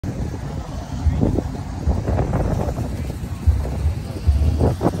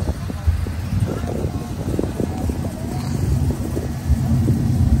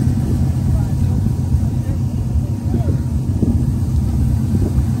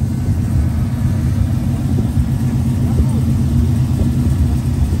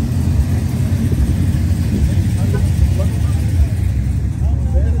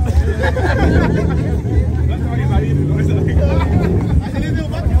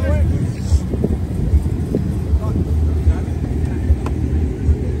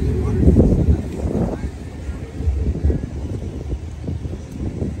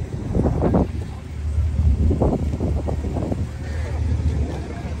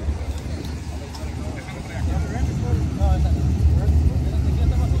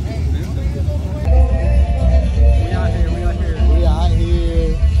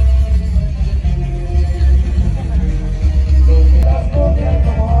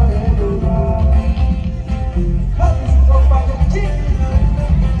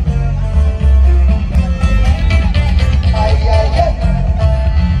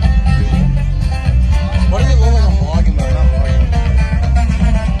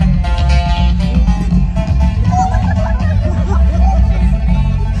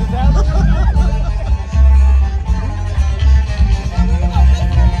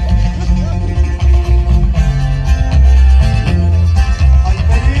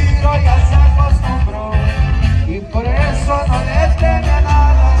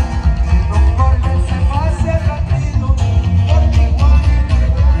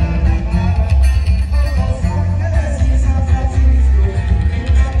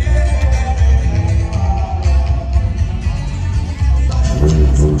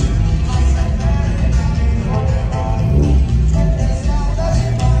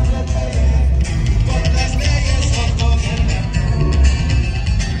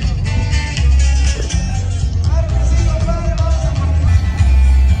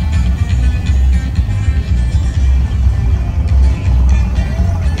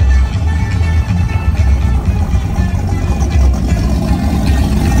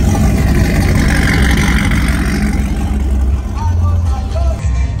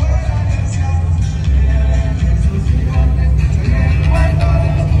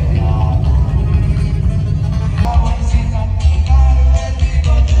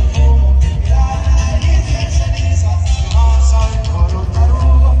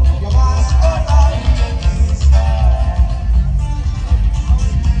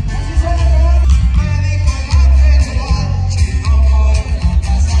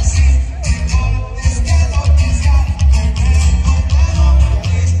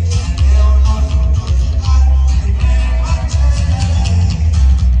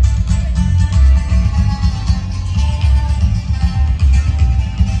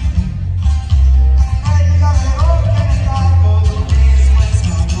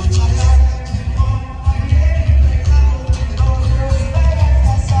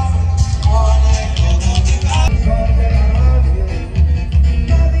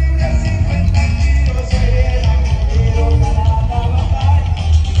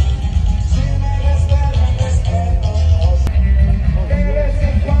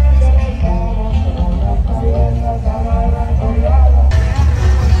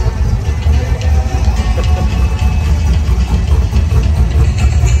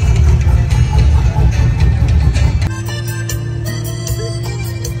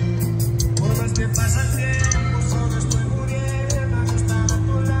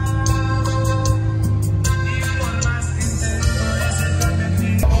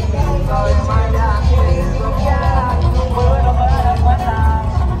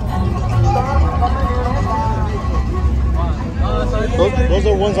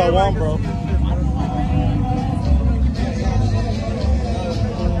I want, bro.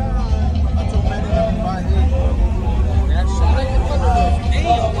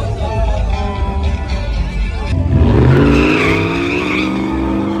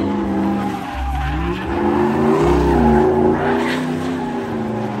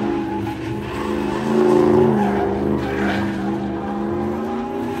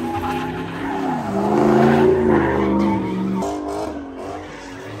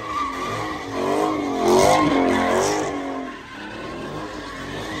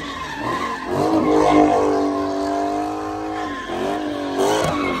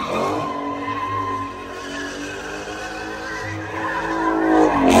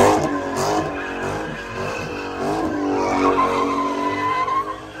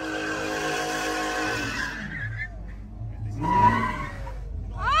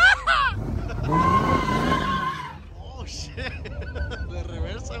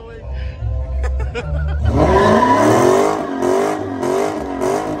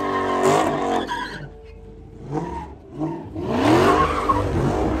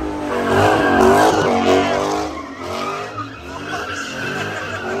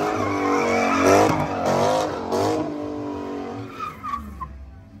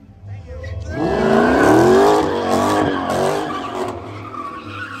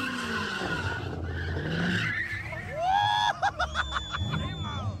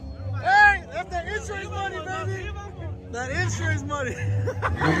 That insurance money.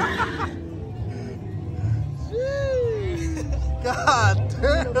 God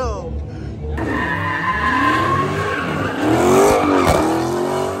damn.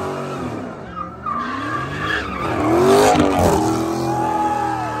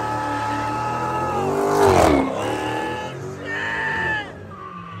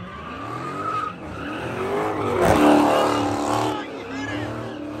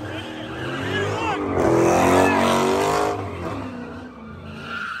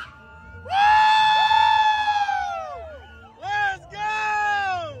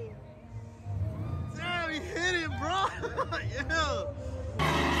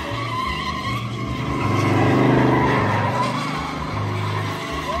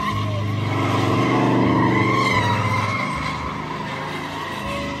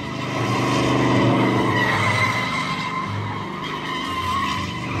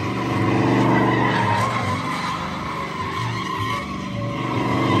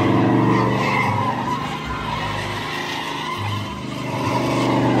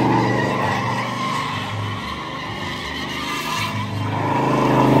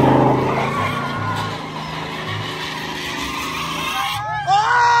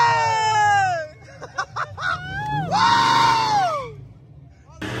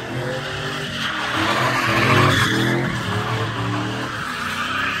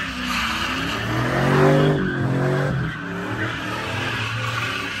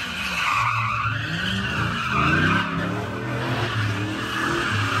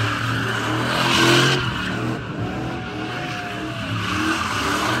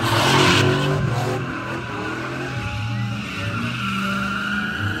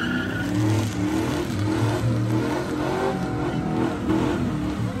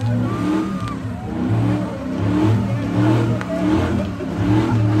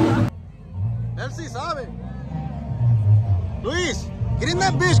 Luis, get in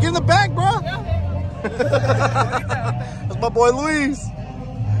that bitch, get in the back, bro. That's my boy Luis.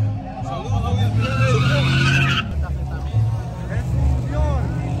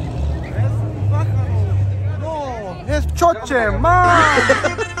 No, es choche, man.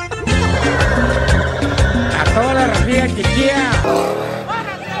 A toda la rafía que quiera.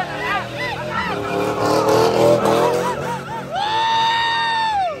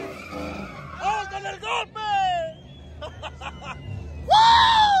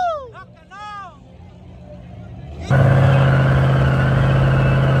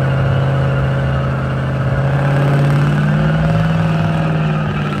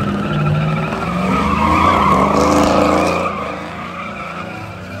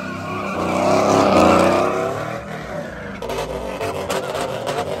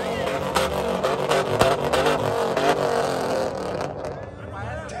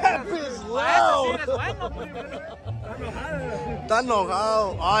 Está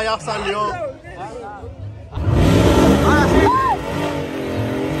enojado. Ah, ya salió.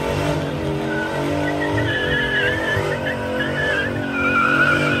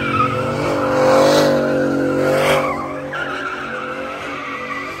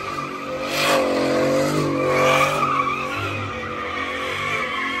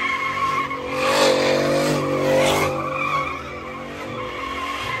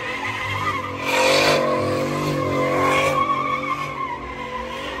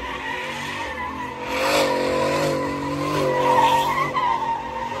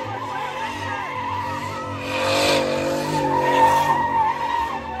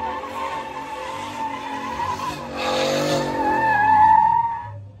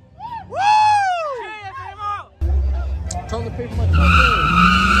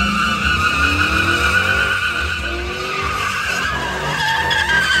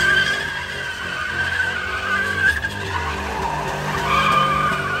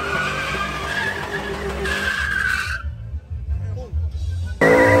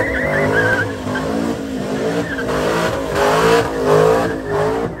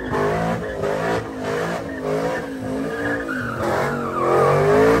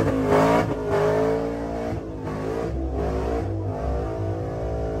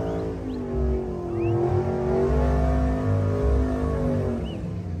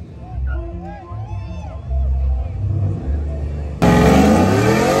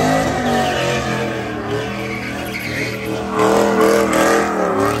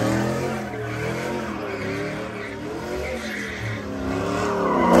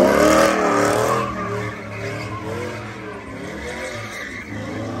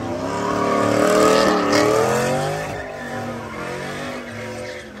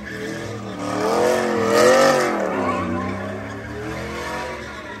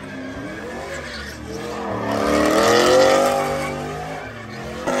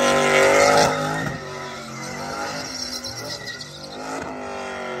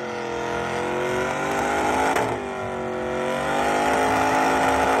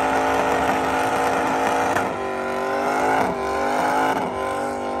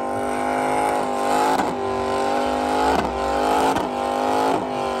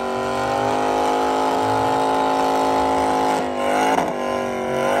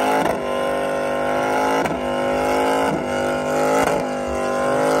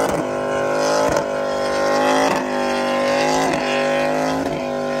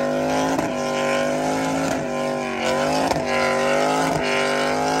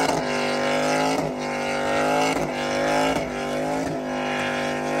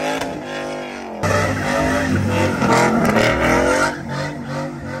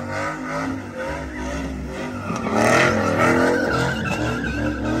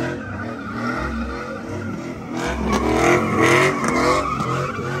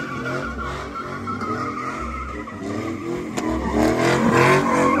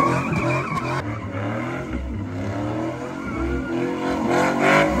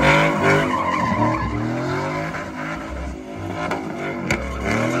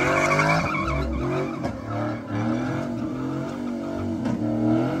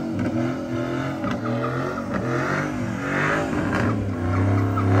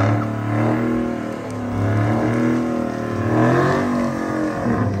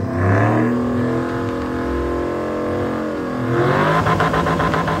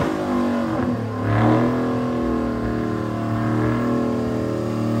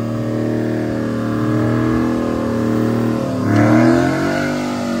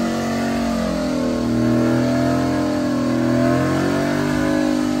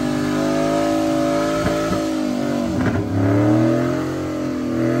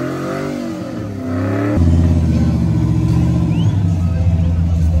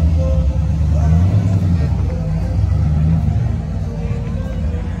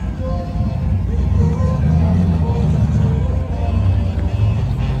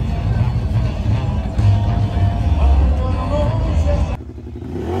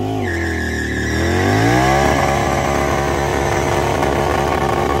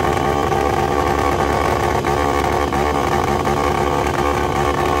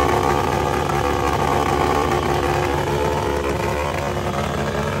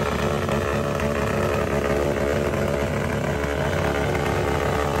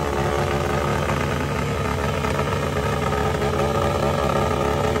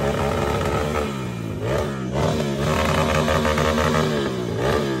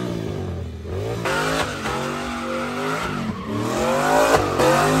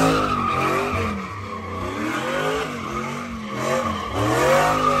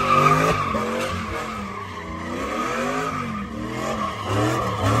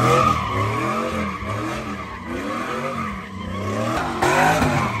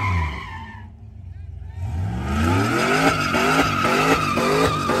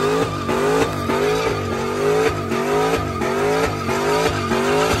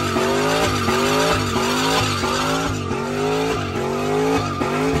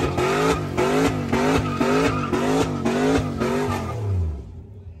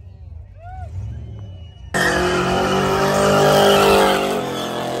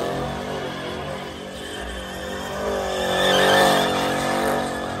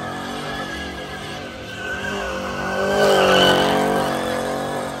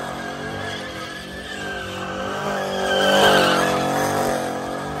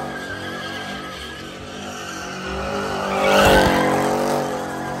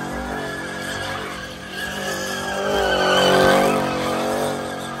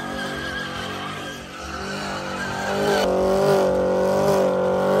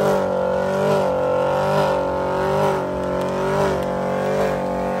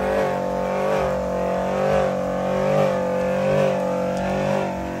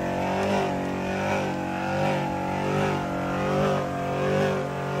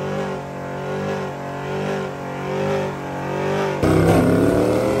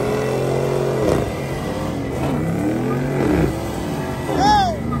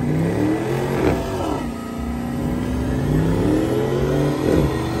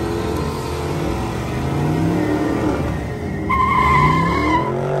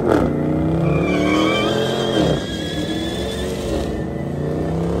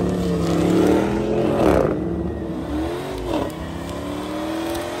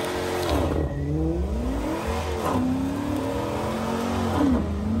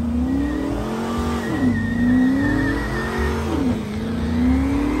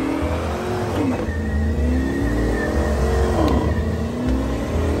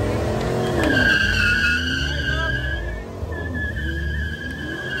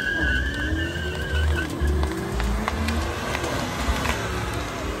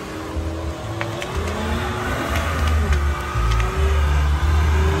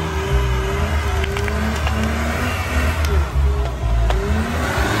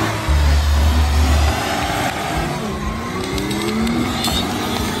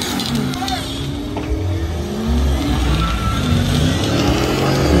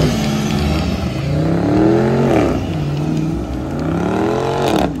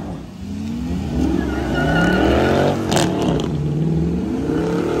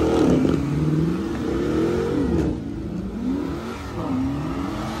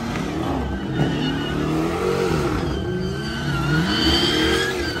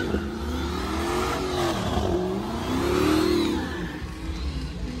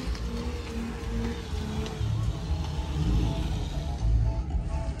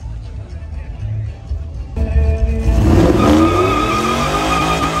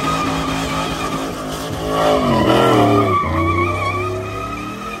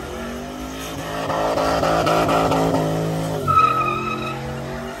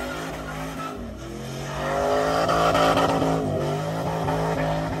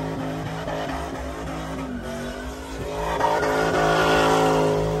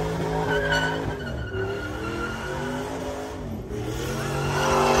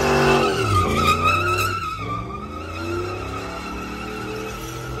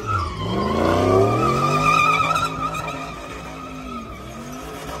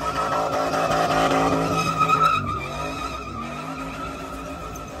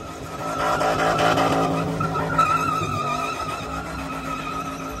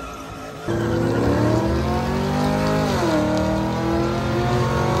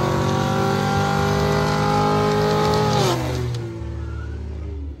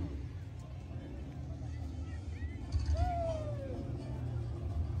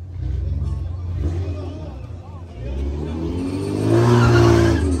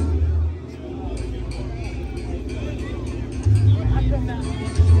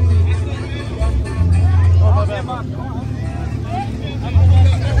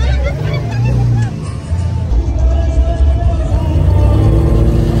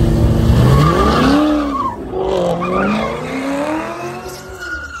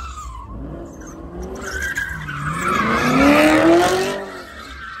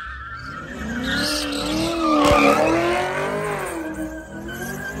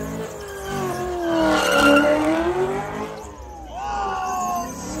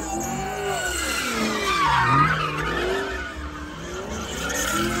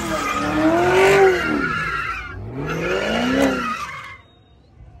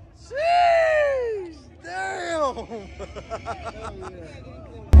 home.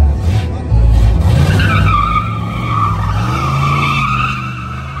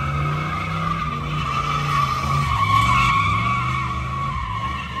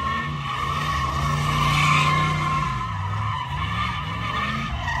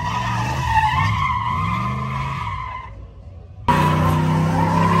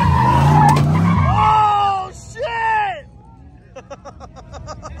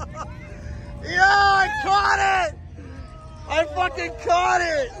 Yeah, I caught it! I fucking caught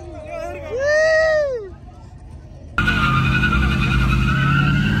it! Woo!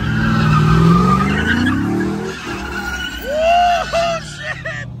 Oh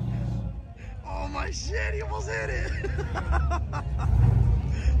shit! Oh my shit, he almost hit it!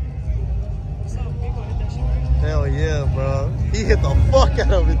 Hell yeah, bro. He hit the fuck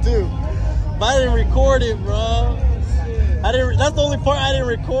out of it too. But I didn't record it, bro. That's the only part I didn't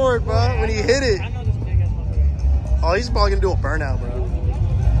record, bro, when he hit it. Oh, he's probably gonna do a burnout, bro.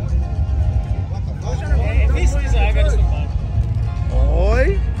 If he sees it, I gotta swim back.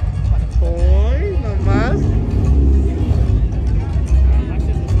 Oi. Oi, nomás.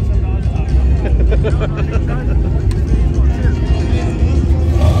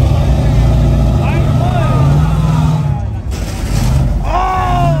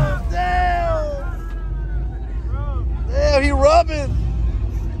 Oh, damn. Damn, he rubbing.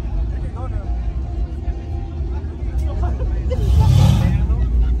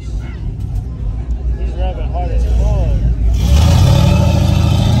 He's rubbing hard as fuck.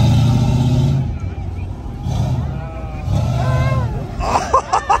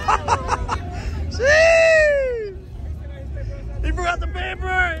 He forgot the paper.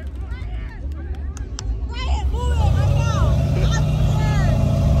 Ryan, move it right now.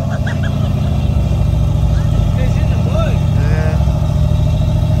 He's in the wood. Yeah.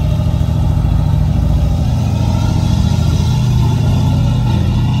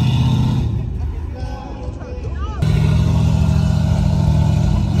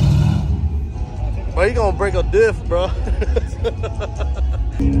 Bro, he gonna break a diff, bro.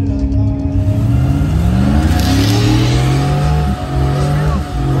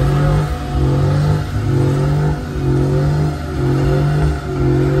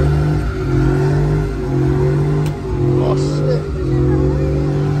 Oh shit.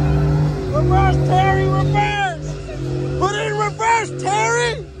 Reverse, Terry, reverse! Put it in reverse,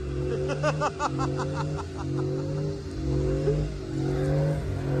 Terry!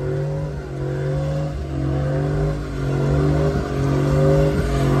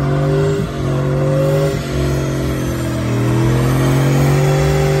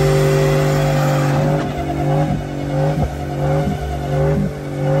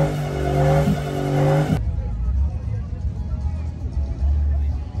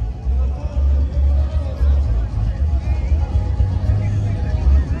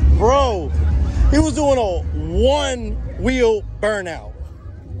 Bro, he was doing a one-wheel burnout.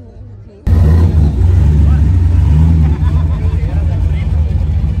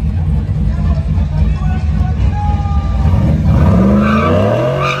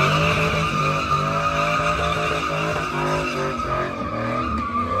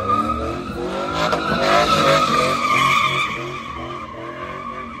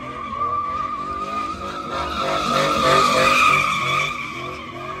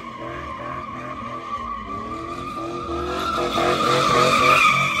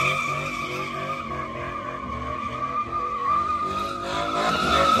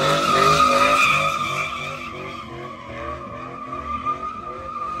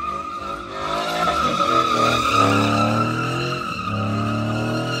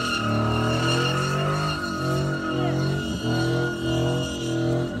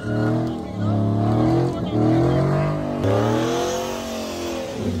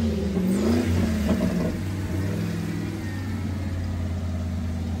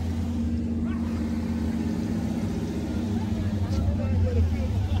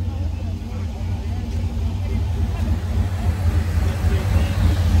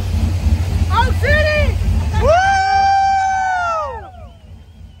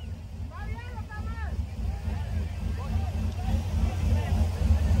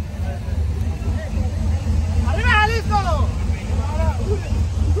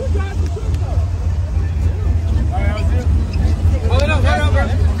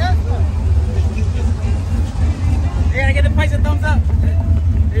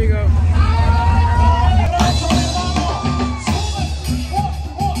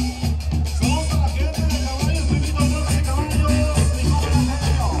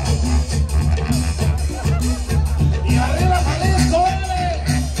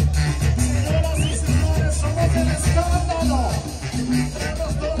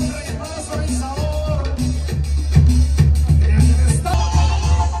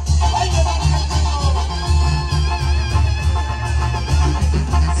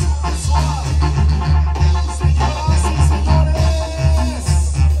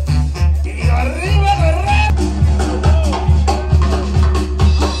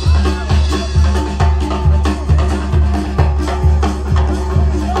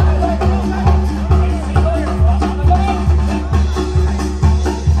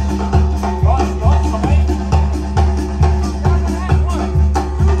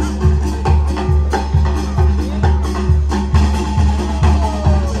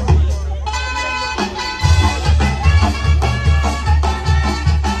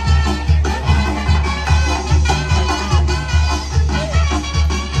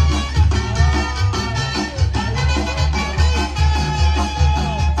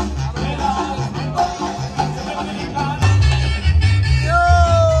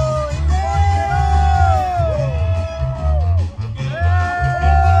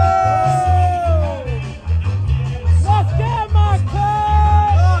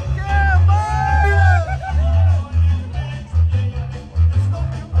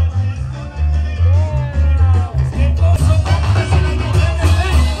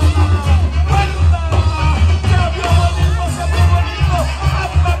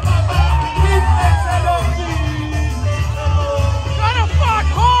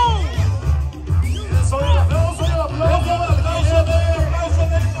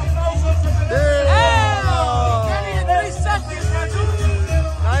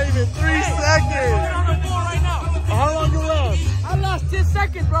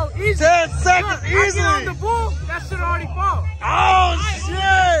 seconds, bro. Easy. 10 seconds, Look, I easily. get on the bull, that shit already fall. Oh,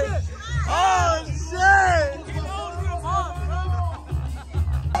 shit. Oh, shit.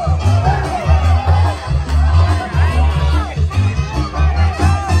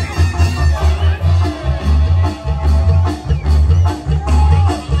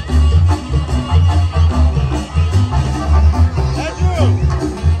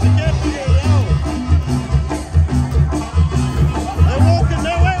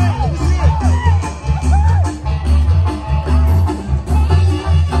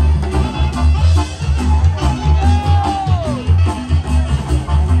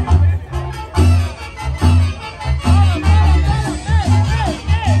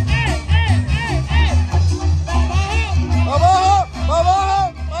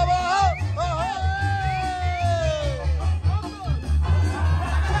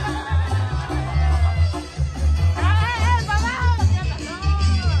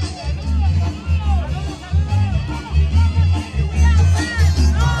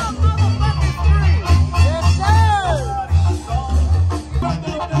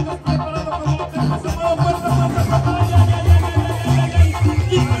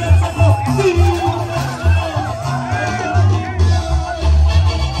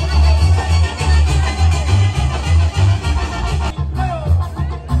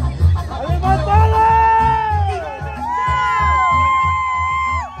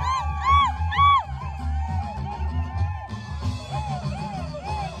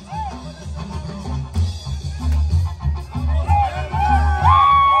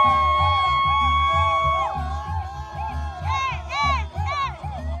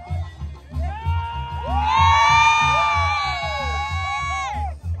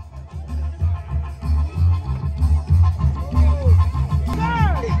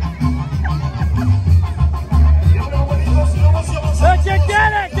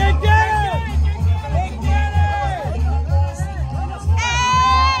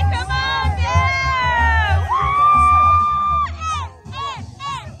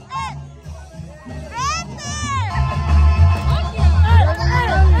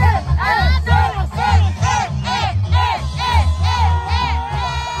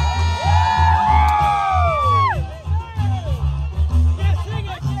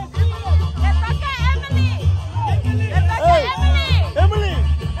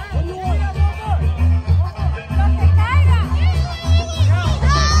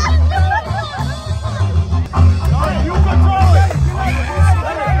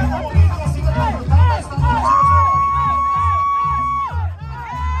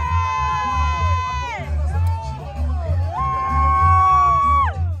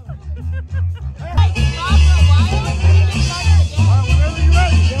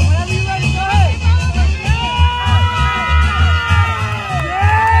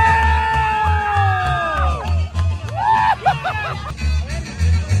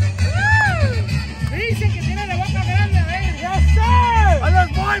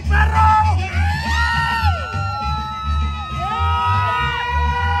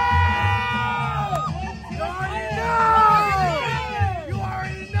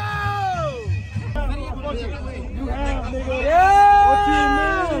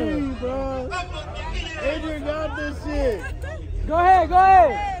 Go ahead, go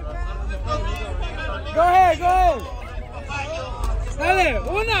ahead. Go ahead, go ahead. Dale,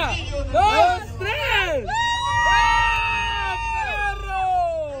 1, 2, 3. ¡Ah, perro!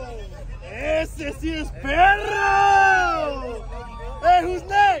 Ese sí es perro. Hey, who's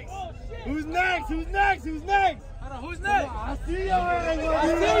next? Who's next? Who's next? Who's next? Who's next? I see you, man. I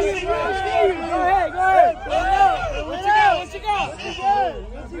see you, bro. I see you. Go ahead, go ahead. What you got? What you got? What you got?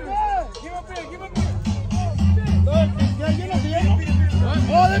 What you got? Give up here, give up here.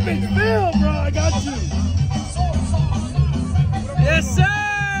 Oh, that bitch filled, bro. I got you. Yes, sir. I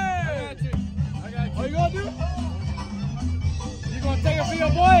got you. What you gonna do? You gonna take it for your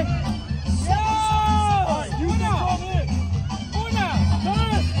boy? Yeah! You can come in. 1, 2,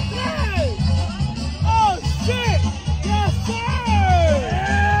 3. Oh, shit. Yes, sir.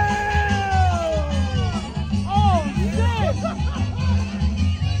 Yeah! Oh, shit.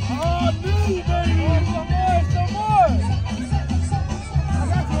 Oh, new, baby. Some more. I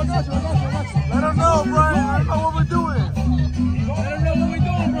got you. Let them know, Brian. Let them know what we're doing. Let them know what we're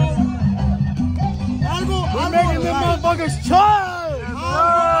doing, bro. We're making them motherfuckers charge.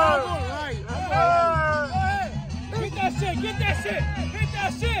 Right. Get that shit. Get that shit. Hit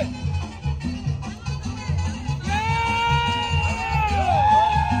that shit.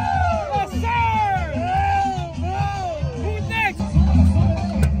 Yeah! Yes, sir. Who's next?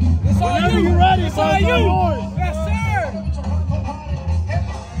 It's all Whenever you. you're ready, It's all you. yours. Yes, sir.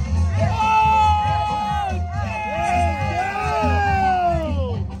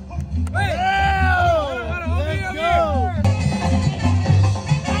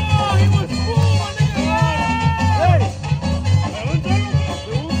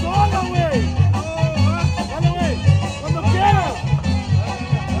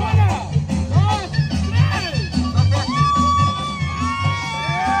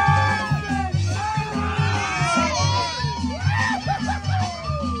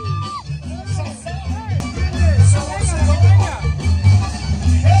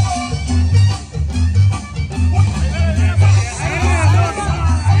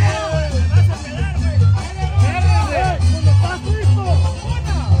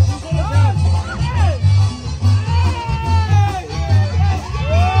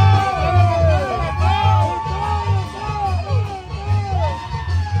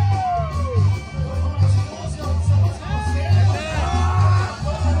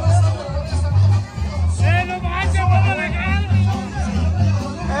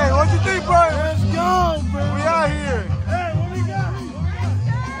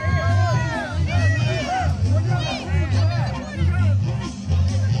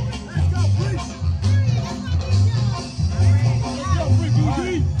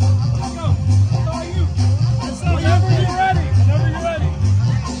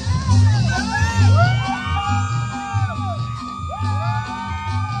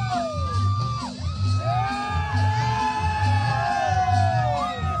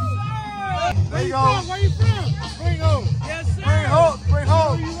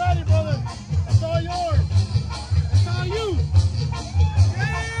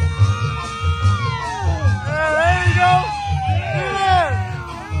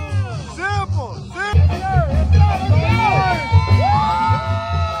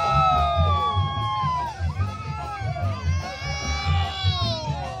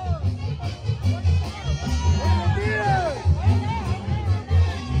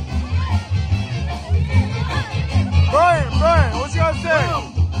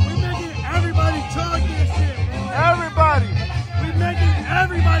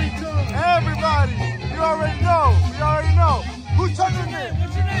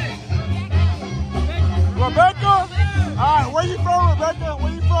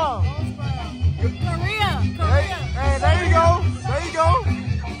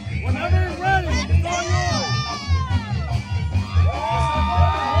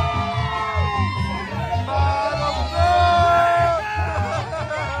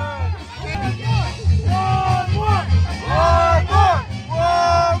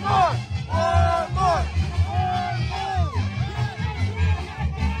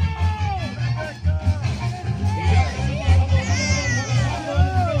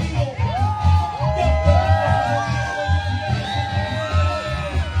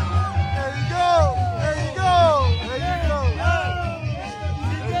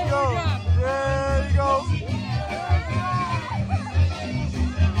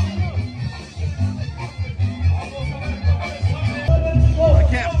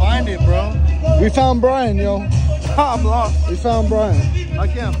 We found Brian, yo. I'm lost. We found Brian. I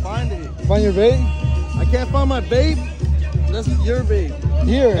can't find it. Find your vape? I can't find my vape. That's your vape.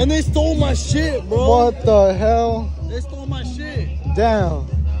 Here. And they stole my shit, bro. What the hell? They stole my shit. Damn.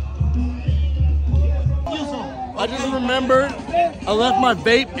 I just remembered I left my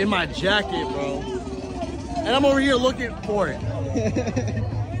vape in my jacket, bro. And I'm over here looking for it.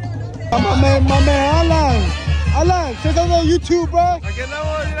 My man Alan. Alan, say something on YouTube, bro. Aquí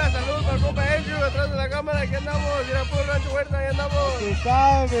andamos, mira, saludos al compa Andrew, atrás de la cámara, aquí andamos, mira, puro rancho huerta, ahí andamos. Tú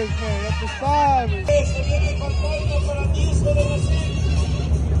sabes, man, ya tú sabes.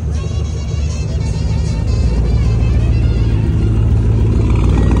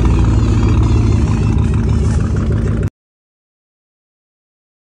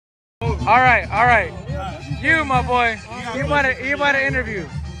 All right. You, my boy, you about to interview. So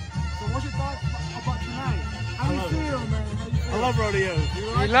what's your thoughts about tonight? How do you feel, man? I love rodeos.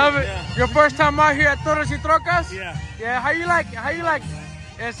 You love it? Yeah. Your first time out here at TorosyTrokas? Yeah. Yeah, how you like it? How you like it?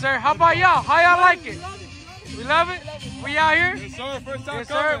 Yes, sir. How about y'all? How y'all like it? We love it? We out here? Yes, sir. First time Yes,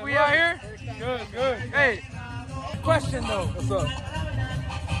 sir. We out here? Good. Hey, question though. What's up?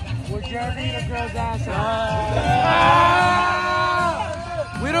 Would you ever eat a girl's ass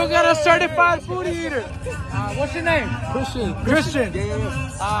We don't got a certified food eater. What's your name? Christian.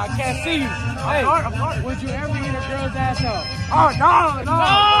 Yeah. I can't see you. Hey, would you ever eat a girl's ass out? Oh,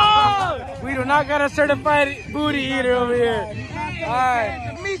 no. We do not got a certified booty eater over here. All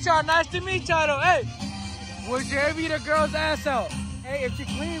right. Meet y'all. Nice to meet y'all though. Hey, would you ever eat a girl's ass out? Hey, if she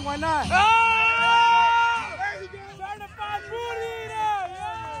clean, why not? Oh! Certified booty eater.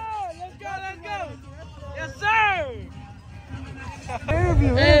 Yeah. Let's go. Yes, sir.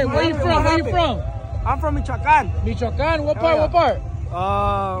 Hey, where you from? I'm from Michoacán. Michoacán? What part?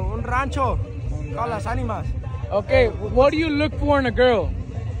 Un rancho called Las Animas. Okay, what do you look for in a girl?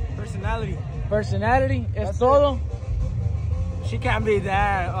 Personality. Es todo? She can't be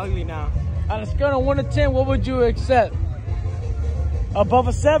that ugly now. On a scale of 1 to 10, what would you accept? Above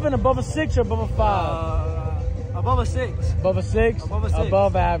a 7, above a 6, or above a 5? Above a 6. Above a 6? Above a 6.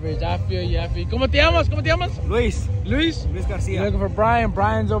 Above average. I feel you. ¿Cómo te llamas? Luis Luis Garcia. You're looking for Brian.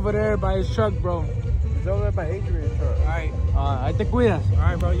 Brian's over there by his truck, bro. It's over there by Adrian's truck. All right. Ahí te cuidas. All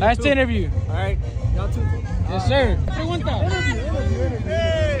right, bro. Nice to interview. All right. Y'all too. Yes, sir. Pregunta.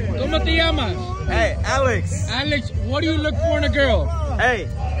 ¿Cómo te llamas? Hey, Alex. Alex, what do you look for in a girl? Hey.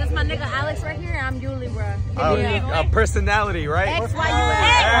 That's my nigga Alex right here. I'm Julie, bro. Personality, right? X, Y, U,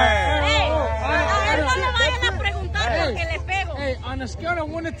 Hey, on a scale of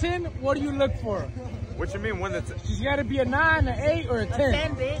 1 to 10, what do you look for? What you mean 1 to 10? She's got to be a 9, an 8, or a 10?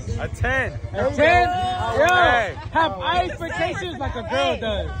 10, bitch. A 10. A 10? Yo, Hey. have eye expectations like a girl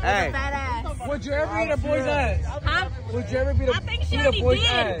does. Hey. Fat ass. Would you ever eat a boy's ass? Huh? Would you ever eat I think she a already boy's did.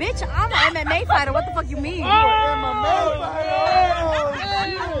 ass? Bitch, I'm an MMA fighter. What the fuck you mean?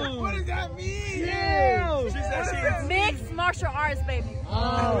 What does that mean? Mixed martial arts, baby.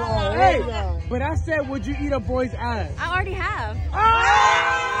 Hey, but I said, would you eat a boy's ass? I already have.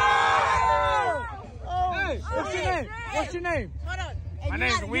 Hey, what's your name? Hold on. My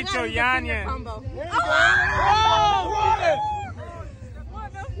name's Huicho Yanyan.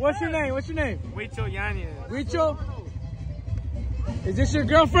 What's your name? Huicho Yanyan. Richo? Is this your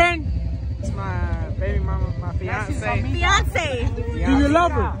girlfriend? It's my baby mama, my fiance. Beyonce. Do you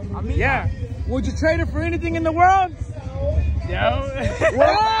love her? Yeah. Would you trade her for anything in the world? Yo.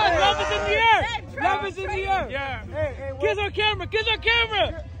 Whoa, love is in the air. Love is in the air. Yeah. Hey, kiss on camera.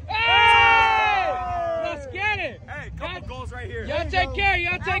 Hey! Let's get it. Hey, couple goals right here. Y'all take care.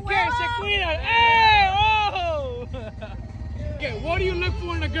 Se cuidan. Hey! Oh! Okay, what do you look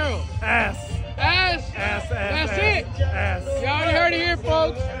for in a girl? Ass. Ass? That's it? Ass. You already heard it here,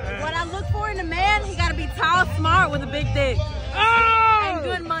 folks. What I look for in a man, he gotta be tall, smart, with a big dick. Oh! And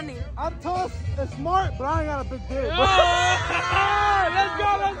good money. I'm tall and smart, but I ain't got a big dick. Oh! Let's go.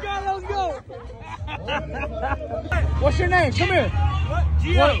 What's your name? Come here.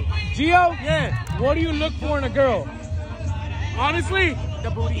 Gio. Gio? Yeah. What do you look for in a girl? Honestly,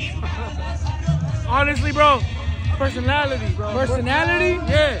 the booty. Honestly, bro. Personality, bro. Personality?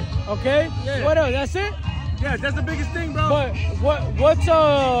 Yeah. Okay. Yeah. What else? That's it? Yeah, that's the biggest thing, bro. But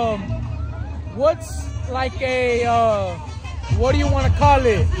what's like a what do you want to call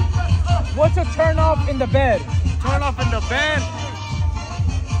it? What's a turn off in the bed? Turn off in the bed.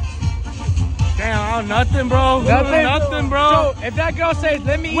 Damn, nothing, bro. Nothing? Bro. So if that girl says,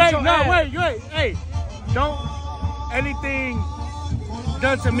 "Let me eat your ass," Wait. Hey, don't anything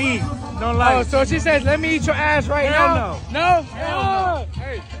done to me. Don't lie. Oh, so she says, "Let me eat your ass right Hell now." no. No.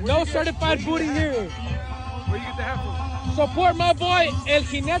 Hey, No certified booty here. where you get the hat from? Support my boy El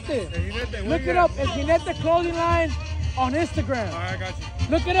Jinete. Look it up, El Jinete clothing line on Instagram. I got you.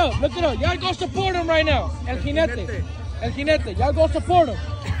 Look it up, look it up. Y'all go support him right now. El Jinete. El Jinete. Y'all go support him.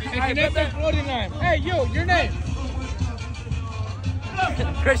 El Jinete clothing line. Hey, you, your name?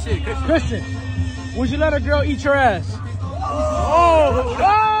 Christian. Would you let a girl eat your ass? Oh,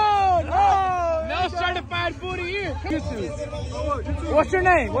 no certified booty here. What's your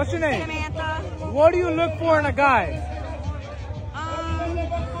name? Samantha. What do you look for in a guy?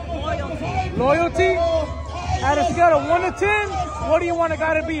 Loyalty? At a scale of 1 to 10, what do you want a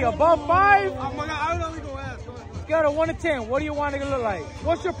guy to be? Above 5? Scale of 1 to 10, what do you want to look like?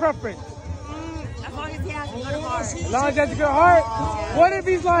 What's your preference? As long as he has a good heart. As long as he has a good heart? What if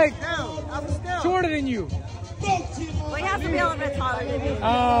he's like shorter than you? Well, he has to be a little bit taller than me.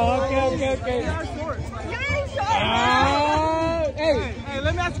 Oh, okay. Hey,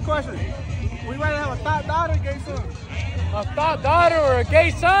 let me ask you a question. Would you rather have a thought daughter or a gay son? A thought daughter or a gay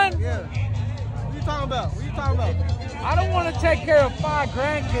son? Yeah. What you talking about? I don't want to take care of 5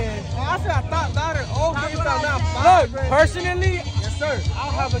 grandkids. Oh, I said a thought daughter. Oh, gay son now. Look, personally, Yes, sir.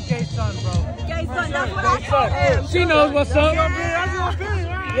 I'll have a gay son, bro. Gay son, that's what I told him. She knows what's up. That's your opinion,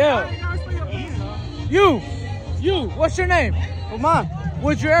 right? Yeah. You, what's your name? Mine.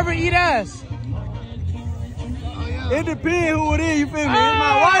 Would you ever eat ass? It depends who it is, you feel me? It's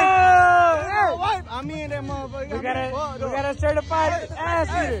my wife. I mean that motherfucker. We got a certified ass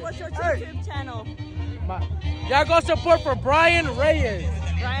eater. What's your YouTube channel? Y'all go support for Brian Reyes.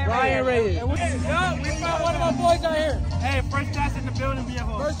 Brian Reyes. We found one of my boys out here. Hey, first class in the building,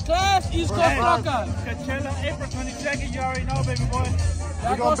 viejo. First class, East Coast Trokas. Coachella, April 22nd, you already know, baby boy.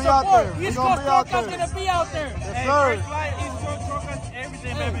 Y'all go gonna be out support. there. East We gonna Coast be out Trokas there. gonna be out there. Hey, sir. first flight, East Coast Trokas,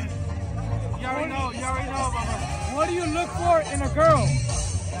 everything, baby. You already know, mama. What do you look for in a girl?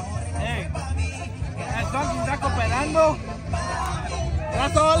 Hey, as long as está cooperando,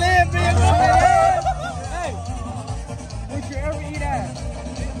 That's all it, big boy. Hey, would you ever eat ass?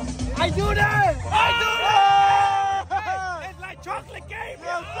 I do that. it's like chocolate cake.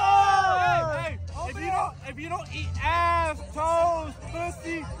 Yes, sir. Hey, if you don't eat ass, toes,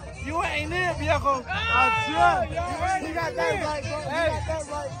 pussy, you ain't it, viejo. That's it. You got that right, bro. Hey,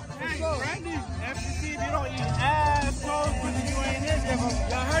 Randy, FCC, if you don't eat ass, toes, pussy, you ain't it, viejo.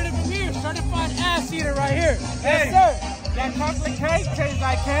 Y'all heard it from here. Certified ass eater right here. Hey, Yes, sir. that chocolate cake tastes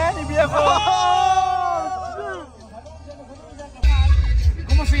like candy, viejo.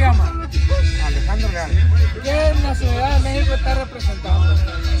 ¿Cómo se llama? Alejandro Real. ¿Qué nacionalidad de México está representando?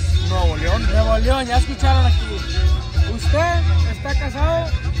 Nuevo León. Nuevo León, ya escucharon aquí. ¿Usted está casado?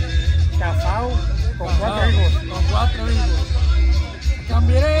 Casado con 4 hijos. Con 4 hijos.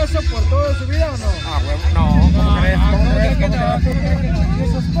 ¿Cambiaré eso por toda su vida o no? Ah, huevo, no, ¿cómo crees? ¿Cómo crees? ¿Cómo crees? ¿Y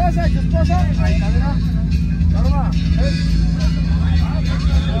su esposa? Ahí está, mira. Norma.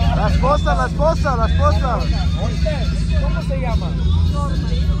 La esposa. ¿Usted? ¿Cómo se llama?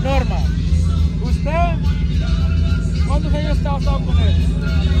 Norma. ¿Usted? ¿Cuántos años está casado con él?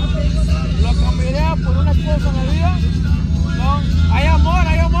 ¿Lo cambiaría por una esposa en la vida? ¿No? ¿Hay amor?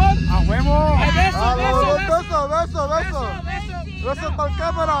 A huevo. ¡Hay beso! Besos para el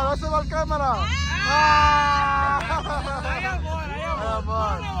cámara. ¡Hay amor!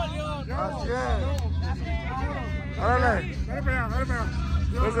 amor. Nuevo León. Así es. Órale. Dale para allá.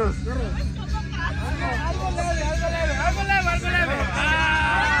 Besos. Algo leve.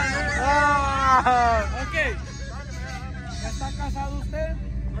 Ok. ¿Ya está casado usted?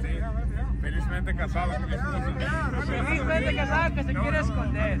 Felizmente casado. Felizmente casado que se quiere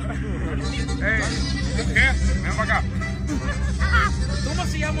esconder. Hey, ¿qué? Ven para acá. ¿Cómo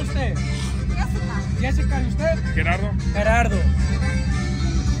se llama usted? Jessica. ¿Y usted? Gerardo.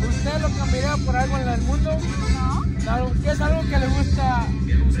 ¿Usted lo cambiaría por algo en el mundo? No. ¿Qué es algo que le gusta a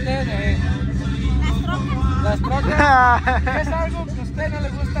usted de él? Las trocas. ¿Qué es algo que a usted no le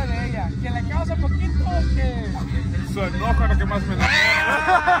gusta de ella? ¿Que le causa poquito o que...? Su enojo es lo que más me da.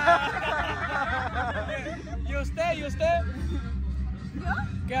 ¿Y usted? ¿Yo?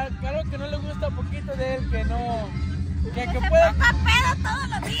 Que algo que no le gusta poquito de él, que no... Que pueda... ¡Está pedo todos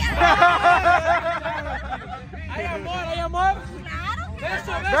los días! ¿Hay amor? ¡Claro!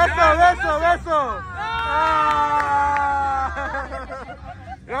 ¡Beso!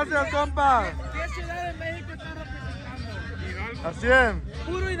 Gracias, compa. ¿Qué ciudad de México está representando? Así es.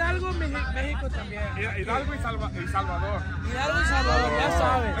 Puro Hidalgo, México también. Hidalgo y Salvador. Hidalgo y Salvador, ya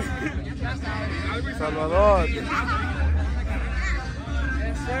sabes. Salvador. Yes,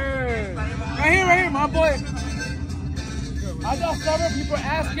 sir. Right here, my boy. I got several people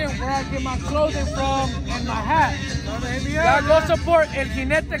asking where I get my clothing from and my hat. Y'all go support El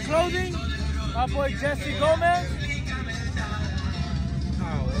Jinete Clothing. My boy Jesse Gomez.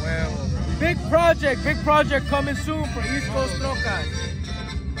 Big project coming soon for East Coast Trokas.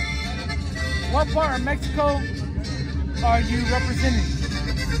 What part of Mexico are you representing?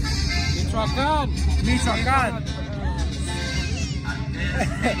 Michoacán.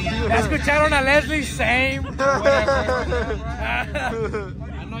 ¿Ya escucharon a Leslie? Same. I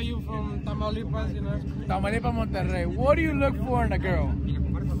know you from Tamaulipas, you know. Tamaulipas, Monterrey. What do you look for in a girl?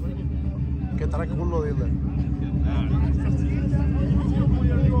 Que trae culo, dile.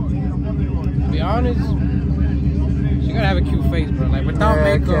 To be honest, she gotta have a cute face, bro. Like without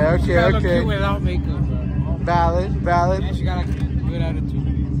makeup. She gotta look cute without makeup, bro. Valid. And she got a good attitude.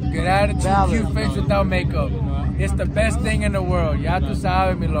 Good attitude, cute face without makeup. It's the best thing in the world. Ya tú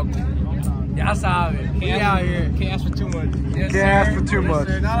sabes, mi loco. Ya sabes. We out here. Can't ask for too much. Yes, Can't ask for too much.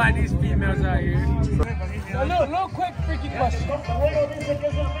 Not like these females out here. A little quick freaky question.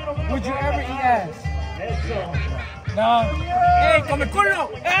 Would you ever eat ass? No. Hey, come culo.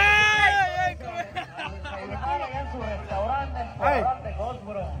 Hey, Hey.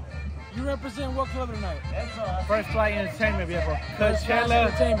 You represent what club tonight? First Flight Entertainment, viejo. Coachella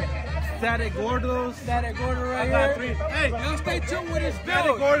Entertainment. Static Gordos. Static Gordo right I here. got 3. Hey, Y'all stay tuned with this Static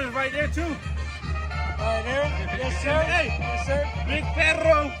build. Gordos right there too. Right there. Yes, sir. Hey. Yes, sir. Big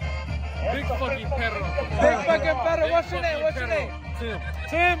Perro. Big fucking Perro. Big fucking perro. What's your name? What's your name? Tim.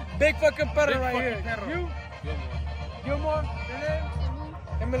 Tim. Big fucking perro Big right fucking here. perro. You? Gilmore. Your name?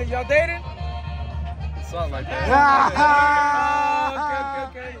 Emily. Y'all dating? Something like that.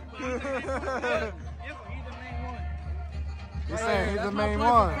 Okay. He's saying he's the main That's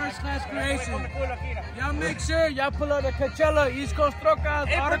my one. First class creation. Y'all make sure y'all pull out the Coachella, East Coast Trokas,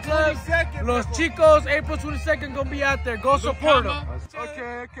 Auto Club. Los Chicos, April 22nd gonna be out there. Go support them.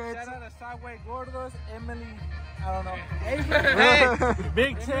 Okay. Shout out to Sideway Gordos, Emily. I don't know. Avery.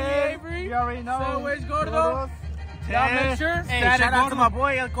 Big Ted. Avery. You already know. Sideways Gordos. Y'all make sure. Hey, shout out to my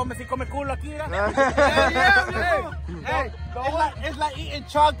boy. Él come si come culo aquí. Hey, it's like eating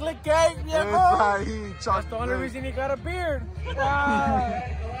chocolate cake, That's the only reason he got a beard. Wow.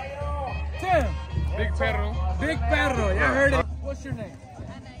 Tim. Big Perro. Big Perro. You heard it. What's your name?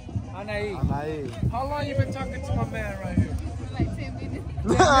 Anaí. How long you been talking to my man right here? Like 10 minutes.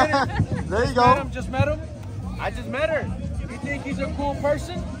 There you Met go. him? Just met him? I just met her. You think he's a cool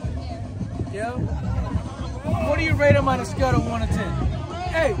person? Yeah. What do you rate him on a scale of 1 to 10?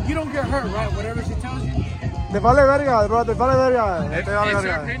 Hey, you don't get hurt, right? Whatever she tells you. Te vale verga, bro. Te vale verga. Te vale It's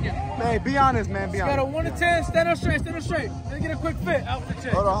your verga. opinion. Hey, be honest, man. Be Scale of honest. 1 to 10, stand up straight. Let's get a quick fit out the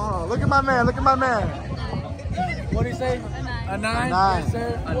chick. Hold on. Look at my man. What do you say? A 9? Nine. Yes,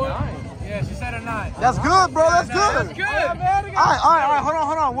 sir. A 9? Yeah, she said a 9. That's good, bro. That's That's good. good. All right.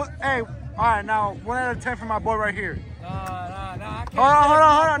 Hold on. What? Hey. All right, now 1 out of 10 for my boy right here. Nah. I can't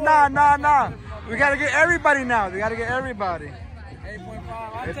Hold on. Nah. We gotta get everybody now. 8.5.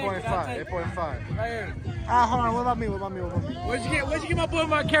 8.5. Right here. Hold on. What about me? Where'd you get my boy,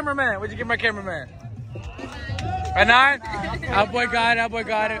 my cameraman? Where'd you get my cameraman? A 9? That boy got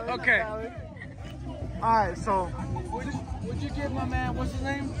it. Okay. All right, so. What'd you give my man? What's his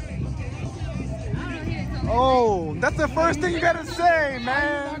name? Oh, that's the first thing you gotta say, I'm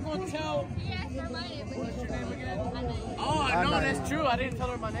man. not gonna tell. What's your name again? Oh, I know that's true. I didn't tell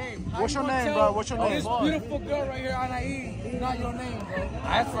her my name. What's your name, bro? What's your name? This beautiful girl right here, Anaí, not your name, bro.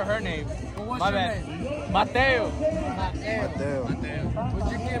 I asked for her name. But what's My your bad. name? Mateo.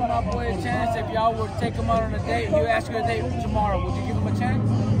 Would you give my boy a chance if y'all would take him out on a date? You ask her a date tomorrow. Would you give him a chance?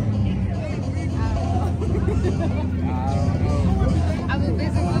 I'm a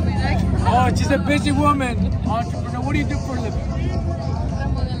busy woman. Oh, she's a busy woman. Entrepreneur. What do you do for a living?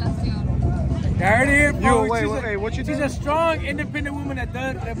 Remodelación. I heard it here, folks. Wait, what you do? She's a strong, independent woman that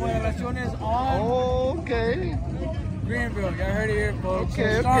does remodelaciones on Okay. Greenville. Y'all heard it here, folks. Okay,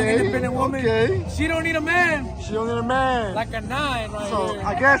 She's a strong, okay, independent woman. okay. She don't need a man. She don't need a man. Like a 9 right So here.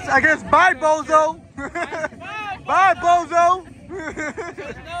 I guess bye, bozo. Bye, bozo.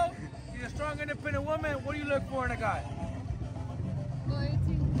 No, she's a strong, independent woman. What do you look for in a guy?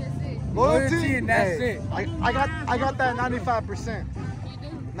 Loyalty, that's Loyalty, and that's it. Hey, it. I got that 95%.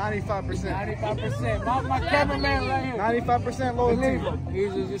 95%. 95%. My cameraman right here. 95% Believe loyalty. him.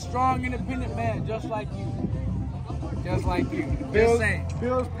 He's a strong, independent man, just like you. Just like you. Just Bills saying.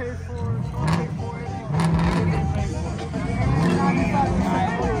 paid for.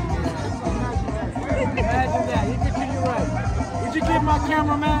 Imagine that. You can treat you right. Would you give my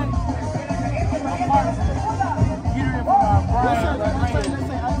cameraman a partner? Get her in from Brian.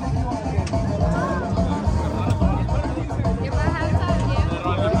 If I have time,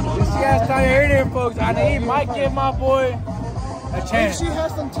 yeah. If she has time to hear it, folks, I might give my boy a chance. If she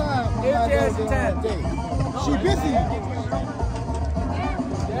has some time, If she has some time. She busy.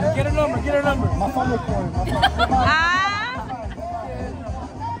 Yeah, Get a number, get a number. My phone recording.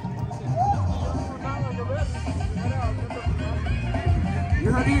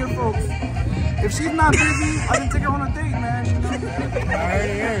 You heard it here, folks. If she's not busy, I can take her on a date, man. You know? I heard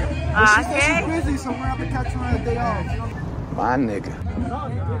it here. But she said she's busy, so we're gonna have to catch her on a day off. My nigga.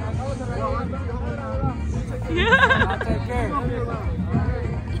 I'll take care.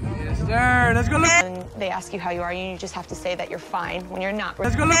 Yes, sir. Let's go look. And they ask you how you are, and you just have to say that you're fine when you're not.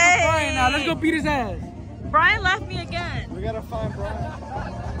 Let's go look for Brian now. Let's go beat his ass. Brian left me again. We gotta find Brian.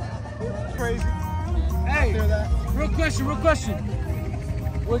 Crazy. Hey, real question.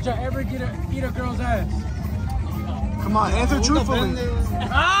 Would y'all ever eat a girl's ass? Come on, answer truthfully.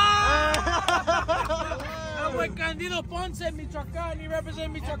 I'm with Candido Ponce, Michoacán. He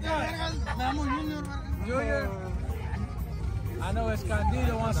represents Michoacán. Junior. I know it's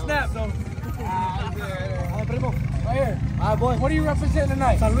Candido on Snap, though. Right here. What do you represent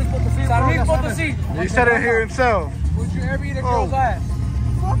tonight? San Luis Potosí. San Luis Potosí. He said it here himself. Would you ever eat a girl's ass?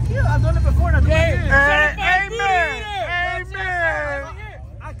 Fuck you, I've done it before and I do it again. Amen.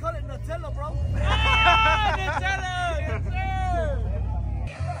 I call it Nutella, bro. Nutella, yes, sir.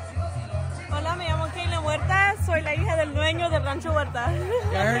 Hola, me llamo Kayla Huerta. Soy la hija del dueño del Rancho Huerta.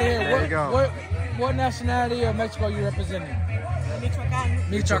 There you go. What nationality of Mexico are you representing? Michoacán.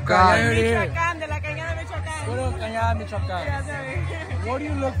 Michoacán. Michoacán, de la cañada de Michoacán. What else? Cañada, Michoacán. Yeah, sorry. What do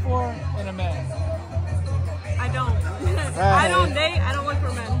you look for in a man? I don't. I don't date. I don't look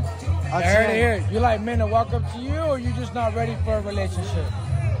for men. I heard it here. You like men to walk up to you, or you just not ready for a relationship?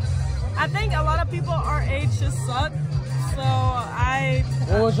 I think a lot of people our age just suck. So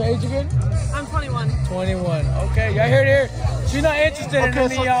What was your age again? I'm 21. 21. Okay, y'all heard it here. She's not interested in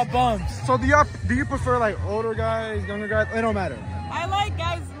any of y'all bums. So do you prefer like older guys, younger guys? It don't matter. I like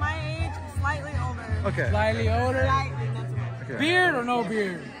guys my age, slightly older. Okay. Slightly older. Slightly, that's about it. Okay. Beard or no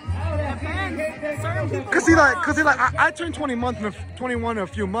beard? Depends. Certain people. Cause he like I turned 21 in a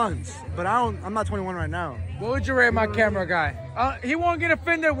few months, but I'm not 21 right now. What would you rate my camera guy? He won't get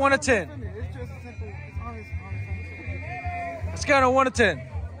offended. 1 to 10. It's just simple. It's honest. Scale of 1 to 10.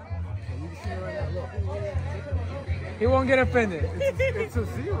 He won't get offended. It's a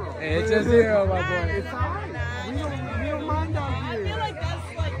 0. It's a 0, my boy. It's alright. We don't mind out I here. feel like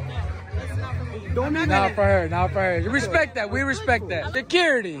that's not for me. Don't need Not for her, not for her. You respect that. We respect that.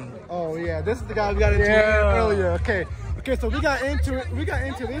 Security. Oh yeah, this is the guy we got into earlier. Okay, so we got into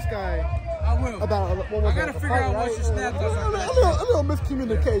this guy. I will. About what was I gotta figure out what your snap does. A little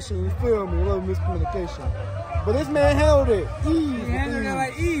miscommunication. You feel me? A little miscommunication. But this man handled it. He handled it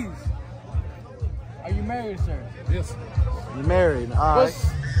like ease. Are you married, sir? Yes. You married? All right.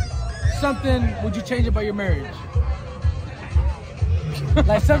 What's something would you change about your marriage?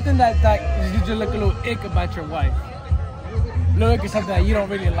 Like something that you just look a little ick about your wife. Look at something that you don't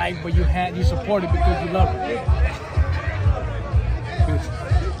really like, but you support it because you love it.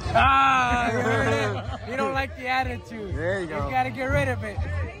 You don't like the attitude. There you go. You gotta get rid of it.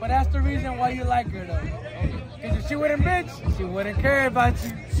 But that's the reason why you like her, though. Because if she wouldn't bitch, she wouldn't care about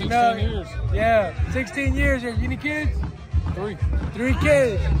you. 16 years. Yeah, 16 years. You any kids? 3. 3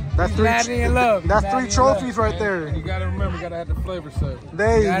 kids. That's He's madly in love. That's He's 3 madly in trophies love. right there. You gotta remember, you gotta have the flavor set.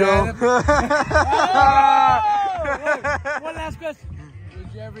 There you go. One last question.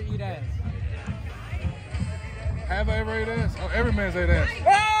 Would you ever eat ass? Have I ever ate ass? Oh, every man's ate ass.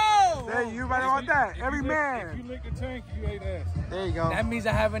 Oh! There you right on that. Every If man. you lick the tank, you ate ass. There you go. That means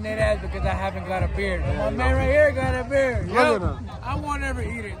I haven't ate ass because I haven't got a beard. My man right here got a beard. Look at him. I won't ever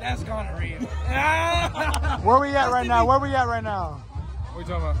eat it. That's gonorrhea. Where we at right now? Where we at right now? What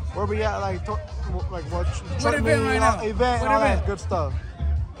you talking about? Where we at? Like what? What event right now? Event, What all that event? good stuff.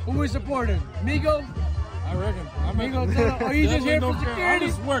 Who we supporting? Migo? I reckon. Migo, tell him. Are you just here for security? I'm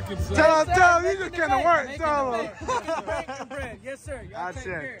just working, son. Tell him, you just kind of work. Tell him. Yes, sir. Y'all That's take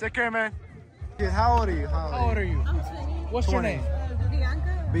care. it. Take care, man. How old are you? How old are you? I'm 20. What's your 20. name?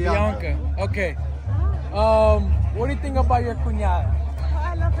 Bianca. Bianca. Okay. What do you think about your cuñada? Oh,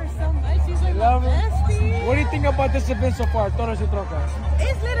 I love her so much. She's like Love my her? bestie. What do you think about this event so far, TorosyTrokas?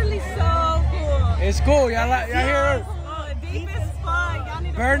 It's literally so cool. It's cool. Y'all hear her? Oh, deep is fun. Y'all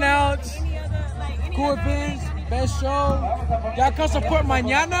need to Burnouts, any other, like, any cool other events, best show. Y'all come support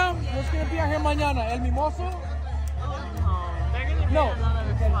mañana. What's gonna be out here mañana? El Mimoso? No.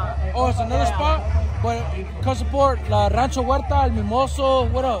 Oh, it's another spot. But come support La Rancho Huerta, El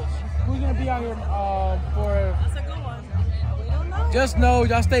Mimoso. What else? Who's gonna be out here for? That's a good one. We don't know. Just know,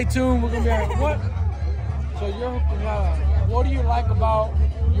 y'all stay tuned. We're gonna be out here. What? So what do you like about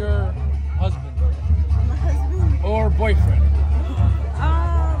your husband My husband. or boyfriend?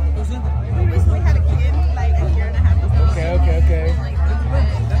 We recently had a kid, like a year and a half ago. Okay. Like,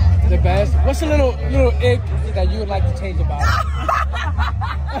 little ick that you would like to change about it?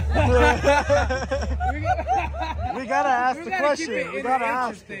 We gotta ask the question. We gotta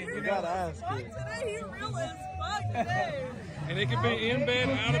ask it. You We know? gotta ask it. Today he real as fuck today. And it could be in bed,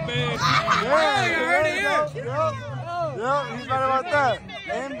 out of bed. Yeah, you heard it here. Yep, he's right about that.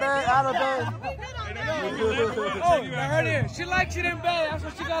 In bed, out of bed. Oh, I heard it. She likes it in bed. That's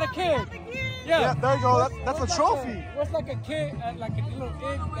why she got a kid. Yeah, Yeah. there you go. That's a trophy. What's like a kid, like a little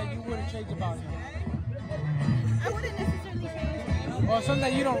ick that you wouldn't change about him? I wouldn't necessarily change. Or something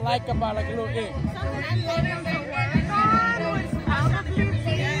that you don't like about like a little ick? Something I love him to work on was how to be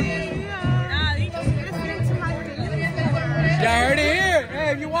listening to my feelings. Yeah, I heard it here.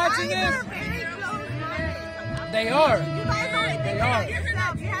 Hey, if you watching this? They are. They are.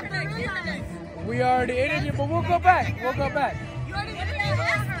 We already interviewed, but we'll go back. We'll go back. You already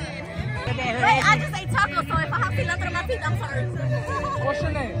Wait, I just ate tacos, so if I have cilantro in my teeth, I'm sorry. What's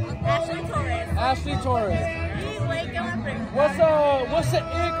your name? Ashley Torres. Ashley Torres. What's the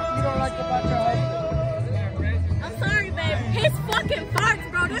ick you don't like about your husband? I'm sorry, babe. His fucking farts,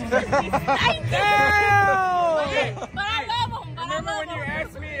 bro. This shit is stinking. But I love him. Remember when you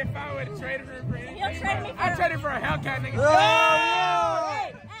asked me if I would trade for anything? He'll trade me for I traded for a Hellcat, nigga. Oh, yeah.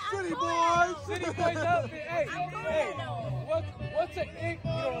 City boys. City boys up. Hey, what's an ick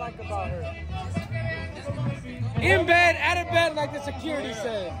you don't like about her? In bed, out of bed, like the security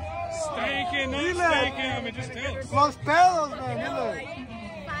said. Stinking, not stinking. I mean, just tell us. Los pelos, man. Dile.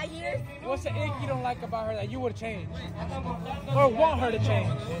 5 years. What's the ick you don't like about her that you would change? Or want her to change?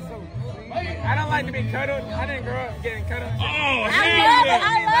 I don't like to be cuddled. I didn't grow up getting cuddled. Oh, I love it.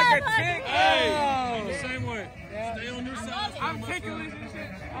 I love like a her. chick. Hey, I'm the same way. Yeah. Stay on your side. I'm ticklish and shit.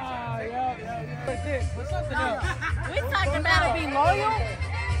 Yeah. What's something else? We talking about it being loyal.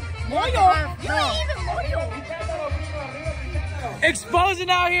 Loyal? You ain't even loyal. Exposing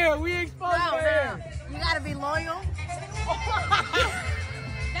out here. We exposing out here. You gotta be loyal.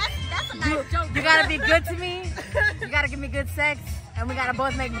 That's a nice joke. You gotta be good to me. You gotta give me good sex. And we gotta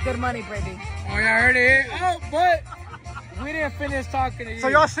both make good money, baby. Oh, y'all heard it here? Oh, but we didn't finish talking to you. So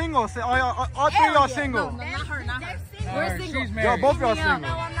y'all single? All three of y'all single? No, not her, not her. All We're right, single. she's Yo, married. both y'all single. No,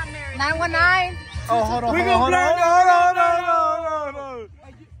 I'm not married. 919. Oh, hold on. We Hold gonna on. blur it No.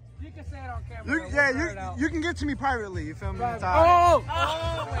 You can say it on camera. You can get to me privately. You feel me? It's all Oh!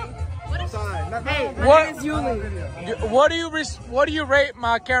 right. What do you rate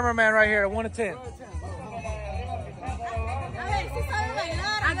my cameraman right here? 1 to 10.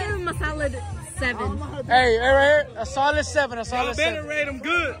 I give him a solid 7. Hey, right here, a solid 7. A solid 7. Better rate them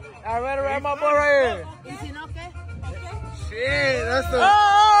good. I better rate my boy right here. Is he not okay? Shit, that's the. Oh!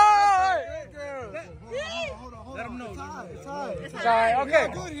 Let them know. It's all right. Okay.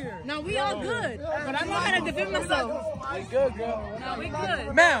 No, we all good. But I know how to defend myself. We good, girl. No, we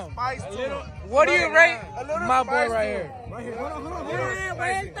good. Ma'am, what do you rate my boy right here?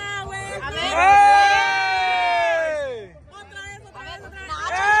 Hey!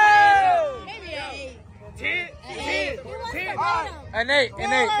 An 8.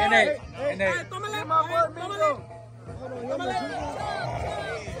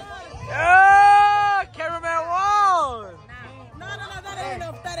 Oh, cameraman won. No,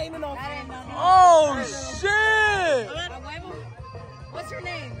 that ain't enough. Oh shit! What's your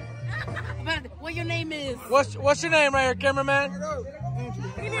name? What your name is? What's your name right here, cameraman?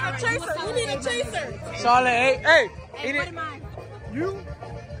 You need a chaser. Solid 8. Hey, Hey, what am I? You?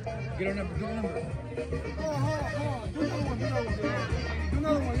 get a number. Do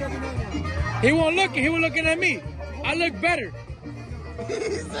another one. He wasn't looking. He was looking at me. I look better. He's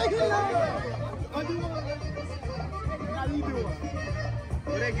saying that. How you doing?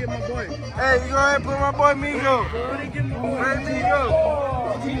 Where they get my boy? Hey, you go ahead and put my boy Migo. Where's Migo?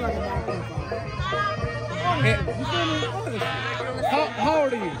 Hey, how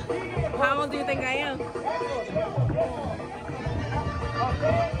old are you? How old do you think I am?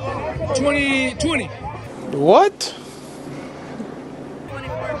 20. What?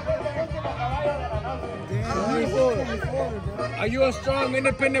 24. Are you a strong,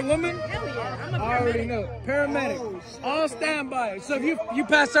 independent woman? Hell yeah. I'm a I already know. Paramedic. On standby. So if you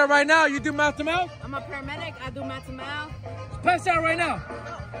pass out right now, you do mouth to mouth? I'm a paramedic. I do mouth to mouth. Pass out right now.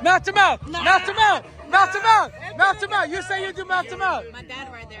 Mouth to mouth. Mouth to mouth. Mouth to mouth. Mouth to mouth. You say you do mouth to mouth. My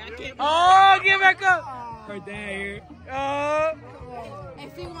dad right there. I can't. Oh, get back up. Her dad here.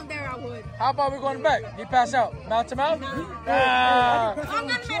 If he wasn't there, I would. How about we going back? You pass out. Mouth to mouth?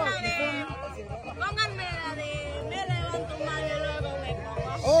 Pónganme la de me levanto mal y luego me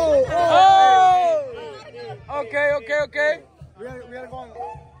pongo. Oh! Okay. We gotta go on.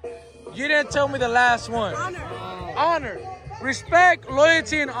 You didn't tell me the last one. Honor. Respect,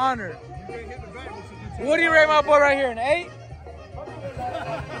 loyalty, and honor. What do you rate my boy right here? An 8?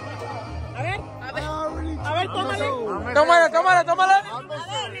 Tómala. I'm gonna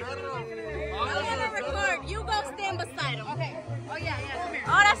record. You go stand beside him. Okay. Oh, yeah.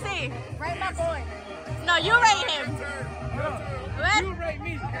 Ahora sí. Rate my boy. No, you rate him. You rate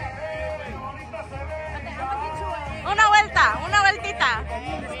me. Una vueltita.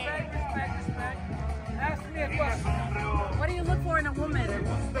 Ask me a question. What do you look for in a woman?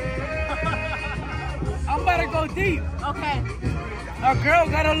 I'm about to go deep. Okay. A girl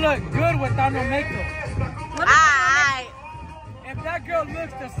gotta look good without no makeup. Alright. If that girl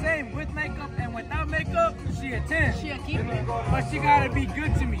looks the same with makeup and without makeup, she a 10. She a keeper. But she gotta be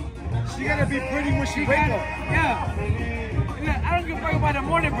good to me. She gotta be pretty when she wake up. Yeah. I don't give a fuck about the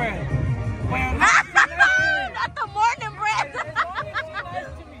morning bread. Well, Not the morning bread.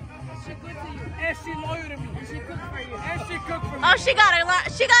 She good to you. And she loyal to me. And she cook for you. And she cook for me. Oh, she gotta cook.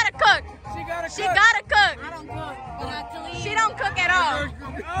 She gotta cook. She gotta cook. I don't cook, but I clean. She don't cook at all.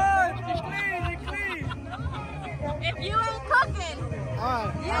 Oh, she clean. If you ain't cooking,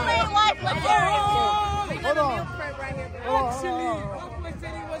 Alright. you ain't wife material. Hold on. Actually, Oakland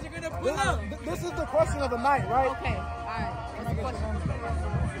said he wasn't gonna pull up. This is the question of the night, right? Okay, alright. What's the question?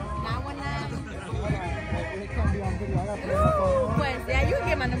 919. It can't be on video. I gotta put it on my phone. Pues, yeah, you can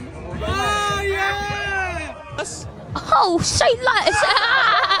get my number. Oh, yeah! Oh, shit like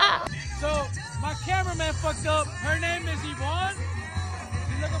So, my cameraman fucked up. Her name is Yvonne.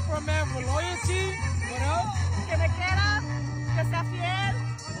 She's looking for a man with loyalty. What else? que me quiera, que sea fiel,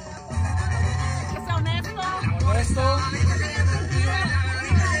 que sea honesto.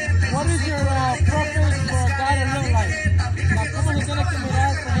 What is your preference for a guy to look like? Like, ¿cómo se tiene que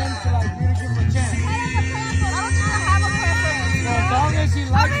mirar for him to like really give him a chance? I don't even have a preference. So as long as he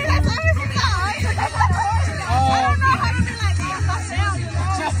likes you. As long as he's nice. I don't know how you be like me. I'm not down, you know?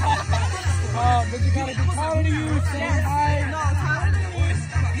 But you gotta be taller than you, same height. No, taller than me.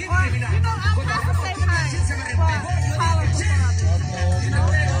 Or, you know, I'm not the same height, but taller than me.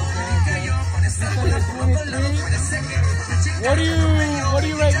 What do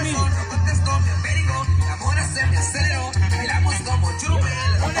you rate me? I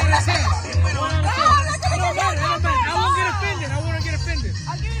won't get offended.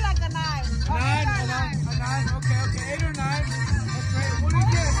 I'll give you like a 9. 9? Okay. 8 or 9. That's great. What do you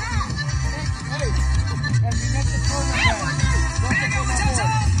get? Hey, and we met the clothing guy.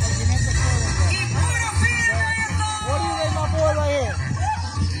 What do you rate my boy right here?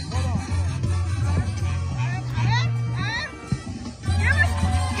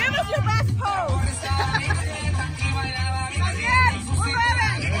 Give us your best pose.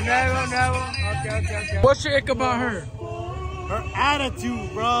 Never. Okay. What's your ick about her? Her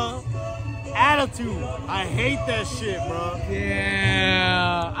attitude, bro. Attitude. I hate that shit, bro.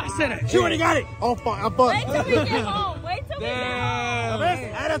 Yeah. I said it. She already got it. Oh, fuck. I'm buzzed. Wait till we get home. Wait till we get home. That's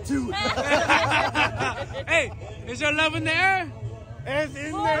attitude. Hey, is there love in the air? It's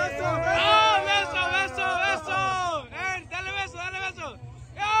in there. Oh, beso. Dale beso.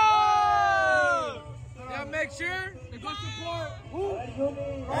 Yo! Yeah, make sure to go support.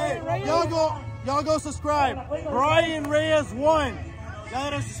 Hey, y'all go subscribe. Brian Reyes 1. Y'all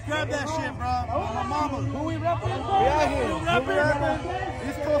gotta subscribe that shit, bro. My mama. Who we repping? We out here.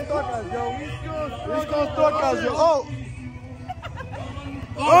 East Coast Trokas, yo. East Coast Trokas, yo.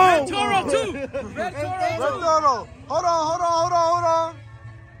 Oh, Red Toro too. Red Toro. Hold on.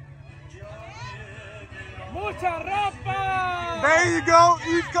 Mucha ropa. There you go.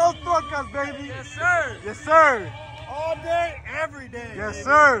 East Coast Trokas, baby. Yes, sir. All day, every day. Yes,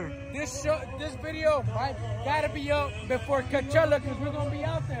 sir. This video gotta be up before Coachella because we're gonna be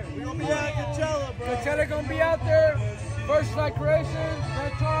out there. We're gonna be at Coachella, bro. Coachella gonna be out there. First Light Creations,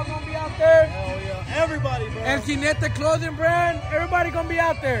 Red Toro gonna be out there. Hell yeah. Everybody, bro. And Insta Clothing brand, everybody gonna be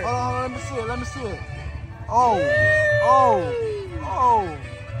out there. Hold on, let me see it. Oh.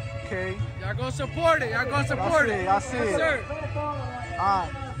 Okay. Y'all gonna support it. I see it. Yes, sir.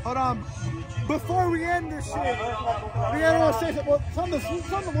 Alright, hold on. Before we end this shit, we gotta say something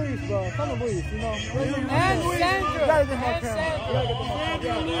to Luis, bro. Something to Luis, you know. And Sandra. You gotta get more camera.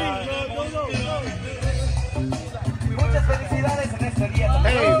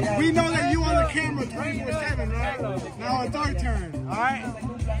 Hey, we know that you on the camera 24/7, right? Now it's our turn, alright?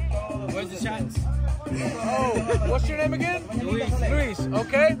 Where's the shots? Oh, what's your name again? Luis.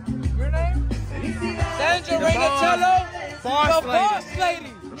 Okay. Your name? Sandra Reynatello. The boss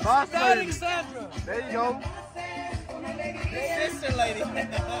lady. Starting Sandra. There you go. Sister lady.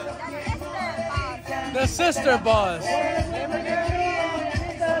 The sister boss.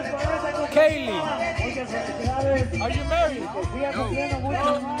 Kaylee. Are you married? No.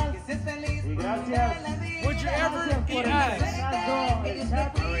 Would you ever eat ass?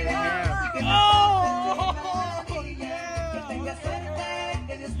 Oh!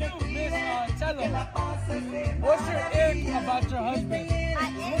 Tell them. What's your ick about your husband? My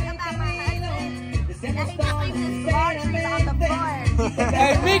ick about my husband is that he always just laundry on the floor.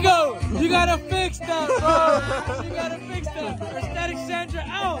 Hey, Migo, you gotta fix that, bro. You gotta fix that. Aesthetic Sandra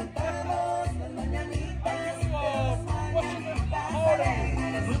out. Hold on.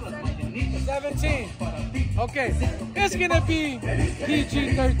 17. Okay, it's gonna be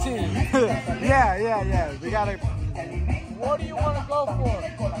PG-13. Yeah. We gotta. What do you want to go for?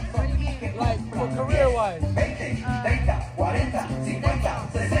 Like, for career-wise?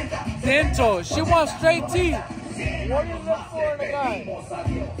 Dental. She wants straight teeth. What do you look for in a guy?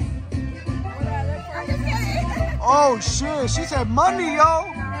 Oh shit! She said money, yo.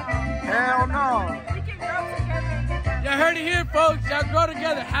 Hell no. Y'all heard it here, folks. Y'all grow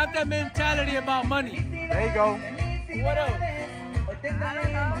together. Have that mentality about money. There you go. What else?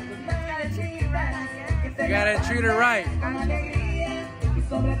 You gotta treat her right.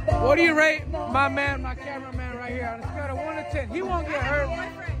 What do you rate my man, my cameraman right here, on a scale of 1 to 10? He won't get hurt.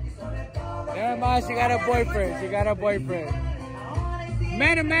 Never mind, she got a boyfriend. She got a boyfriend.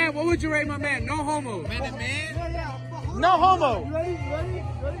 Man to man, what would you rate my man? No homo. Man to man? No homo. Ready?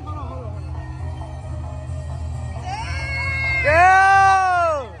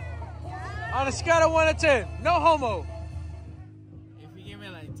 Yeah! On a scale of 1 to 10, no homo. If you give me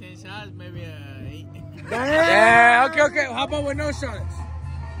like 10 shots, maybe 8. Yeah, okay. How about with no shots?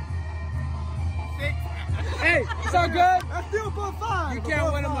 6. Hey, it's all good? That's still above 5. You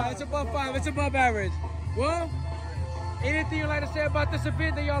can't win them all. It's above 5. It's above average. Well, anything you'd like to say about this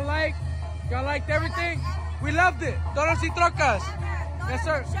event that y'all like? Y'all liked everything? We loved it. TorosyTrokas. Yes,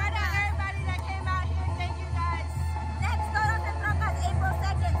 sir. Shout out everybody that came out here. Thank you guys. Next TorosyTrokas, April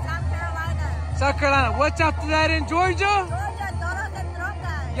 2nd, South Carolina. South Carolina. What's after that in Georgia? Georgia,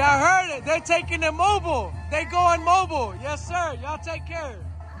 TorosyTrokas. Y'all heard it. They're taking it mobile. They going mobile. Yes, sir. Y'all take care.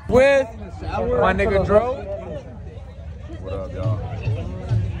 With my nigga Dro. What up, y'all?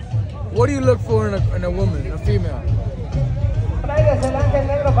 What do you look for in a woman, a female? I'm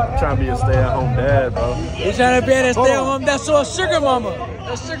trying to be a stay-at-home dad, bro. You trying to be a stay-at-home dad? So a sugar mama.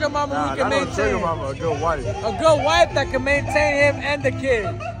 A sugar mama who can not maintain. a sugar mama, a good wife. A good wife that can maintain him and the kid.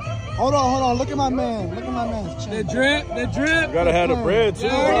 Hold on. Look at my man. Look at my man's chin. The drip. You gotta have the bread, too, You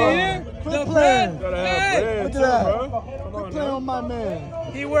bro. already here? The bread. You gotta have bread, Look too, at that. bro. Come Quit on playing now. on my man.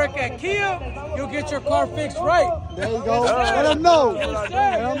 He work at Kia. You'll get your car fixed right. There you go. Let him know. Yes, sir. Let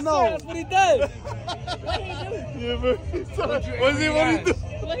Yes, him sir. know. That's what he does. Yeah, but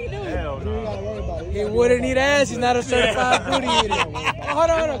what he do? Hell You no. ain't gotta worry about it. He wouldn't eat ass. He's not a certified booty eater. Hold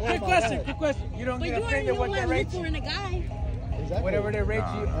on. Quick question. You don't get offended what they rate you. in a guy. Exactly. Whatever they rate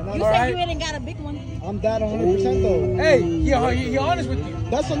you. You All said you right. ain't got a big one. I'm that 100% though. Hey, he honest with you.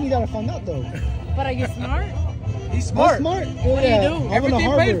 That's something you gotta find out though. But are you smart? He's I'm smart. smart. What do you do? I went to Everything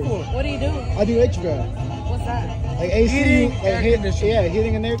paid Harvard. for. What do you do? I do HVAC. What's that? Like AC, Heating, like air conditioning. Yeah,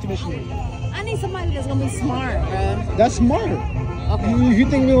 heating and air conditioning. I need somebody that's gonna be smart, man. That's smarter. Okay. You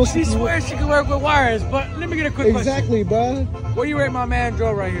think we don't see? She swears she can work with wires, but let me get a quick Exactly, bro. question. What do you rate my man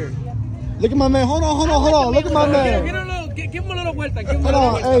Joe right here? Look at my man. Hold on. Look at my man. Give him a little vuelta. Give him a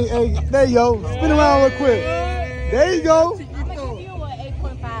Hold little on. vuelta. Hey. There you go. Spin around real quick. There you go. I'm gonna give you an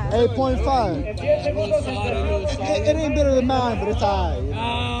 8.5. 8.5. It ain't better than mine, but it's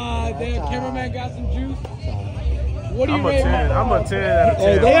alright. The cameraman got some juice. What do you I'm a rate 10. my- I'm a 10 out of 10.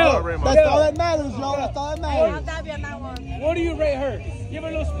 Hey, there you I go. rate my That's all that matters, y'all. That's all that Hey, matters. I'll dive you on that one. What do you rate her? Give her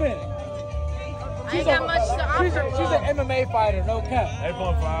a little spin. I ain't got much to offer. She's an MMA fighter, no cap.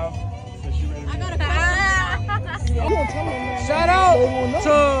 8.5. I got a Shout out to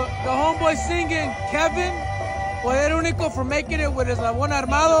the homeboy singing, Kevin, Poder Único, for making it with his Labón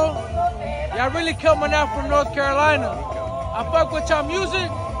Armado. Y'all really coming out from North Carolina. I fuck with y'all music.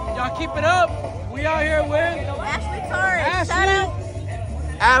 Y'all keep it up. We out here with Ashley Torres. Ashley. Shout out.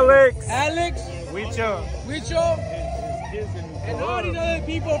 Alex, Wicho, and all these other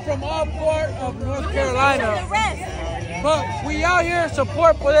people from all part of North The Carolina. rest. But we out here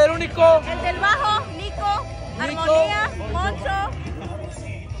support Poder Único. El del bajo, Nico, Armonía, Moncho,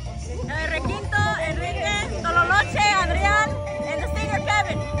 Requinto, Enrique, Tololoche, Adrián, and the singer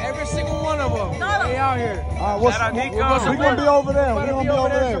Kevin. Every single one of them. Todo. They out here. All right, Shout out Nico. we're gonna be over there. We're gonna be over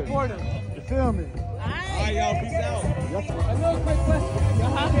there. Support them. You feel me? Alright, y'all, peace out. A little quick question.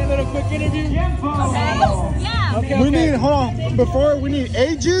 Y'all have a little quick interview? Yeah. Okay, We need, hold on, before we need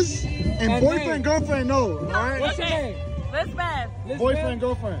ages and And boyfriend, girlfriend, no. All right? What's your name? Lisbeth. Boyfriend,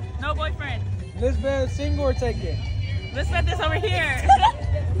 girlfriend. No boyfriend. Lisbeth, single or taken? Lisbeth is over here.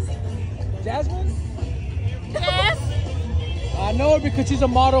 Jasmine? Yes. I know her because she's a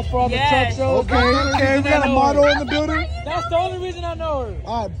model for all the truck shows. Okay, we got a model in the building. That's the only reason I know her.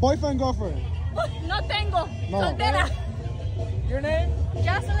 All right, boyfriend, girlfriend. No tengo. No. Soltera. Your name?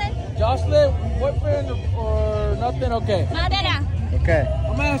 Jocelyn. Jocelyn, boyfriend or nothing? Okay. Madera. Okay.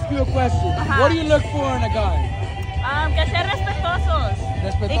 I'm gonna ask you a question. What do you look for in a guy? Que sean respetuosos.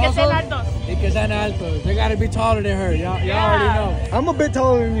 Respetuosos? Y que sean altos. Y que sean altos. They gotta be taller than her. Y'all already know. I'm a bit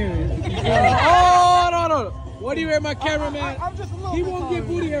taller than you. Oh, no. What do you rate my cameraman? I'm just a little He bit won't taller get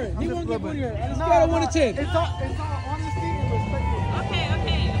booty than hurt. you. He I'm won't just a get little booty bit. hurt. On a scale of 1 to 10. It's all honesty and respect. Okay.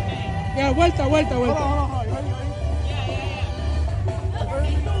 Yeah, vuelta. Hold on. You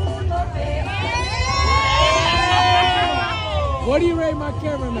ready? What do you rate my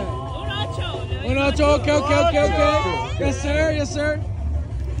cameraman? Un ocho. Okay. Yes, sir.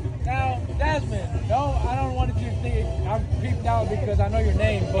 Now, Jasmine, I don't want you to think I'm creeped out because I know your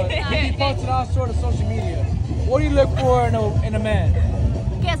name, but he posted all sort of social media. What do you look for in a man?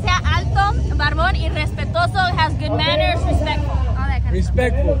 Que sea alto, barbón y respetuoso, has good manners, respectful. All that kind of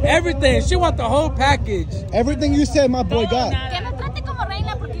Respectful. Everything. She wants the whole package. Everything you said, my boy got. stuff. Que me trate como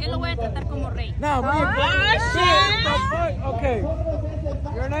reina porque yo lo voy a tratar como rey. Now, okay.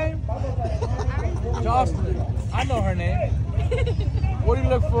 Your name? Jocelyn. I know her name. What do you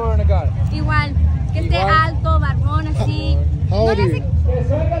look for in a guy? Igual, que esté alto, barbón, así. How old are you?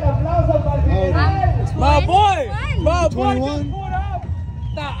 My boy 21? just pulled up.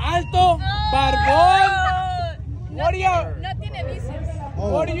 Está alto, barbón. What do you? No tiene vicios.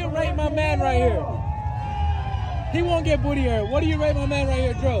 What do you rate my man right here? He won't get booty hurt. What do you rate my man right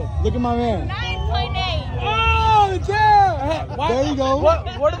here, Drew? Look at my man. 9.8. Oh, yeah! There you go. What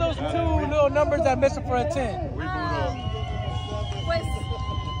are those 2 little numbers that missing for a 10? Pues,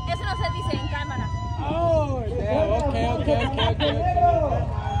 eso no se dice en cámara. Oh, damn. Okay.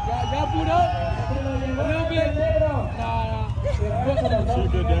 Y'all boot up? A little bit? Nah. She's a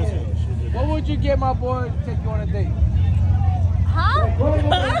good dancer. What would you get my boy to take you on a date? Huh?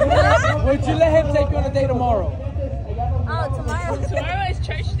 Would you let him take you on a date tomorrow? Oh, tomorrow. Tomorrow is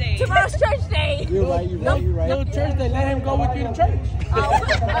church day. Tomorrow's church day. You're right. Little church, they let him go with you to church.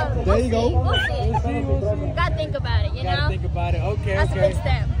 There you go. We'll see. Gotta think about it, you know? Gotta think about it. Okay. That's a big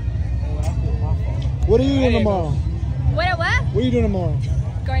step. What are you doing tomorrow? What? What are you doing tomorrow?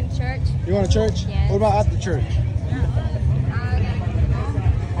 Going to church. You going to church? Yes. What about after church?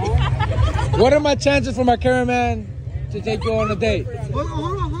 What are my chances for my cameraman to take you on a date? Hold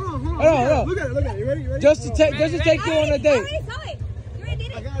on. Look at it. You ready? Just to take you on a date. You already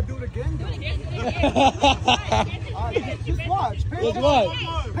did I it. gotta do it again. Just watch. Pay Just attention. watch.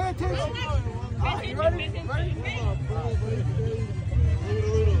 Pay attention. You ready?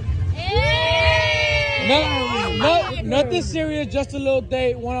 Nothing serious, just a little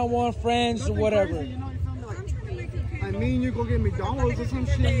date, one-on-one, friends, or whatever. Crazy, you know, I mean, you go get McDonald's or some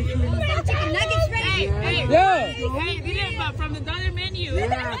shit. Chicken nuggets ready. Yeah. Hey, from the dollar menu.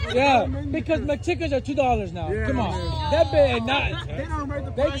 Yeah, because McChickens are $2 now. Yeah, Come on, man. that bit ain't not.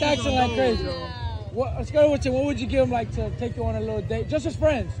 They They taxing like crazy. What would you give him like to take you on a little date, just as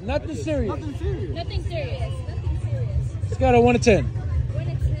friends, nothing serious? Nothing serious. Nothing serious. Scale of 1 to 10. 1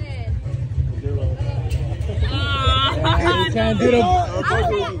 to 10. You can't do them.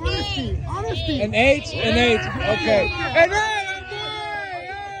 Honesty. An 8. Okay. An 8.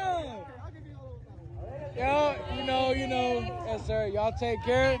 Yo, you know. Yes, sir. Y'all take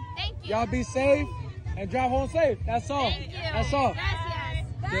care. Thank you. Y'all be safe and drive home safe. That's all. Thank you. That's all.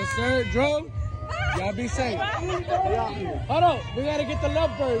 Gracias. Yes, sir. Drew, y'all be safe. Hold on. We gotta get the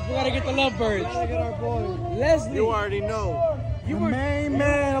lovebirds. Gotta get our boy. Leslie. You already know. The main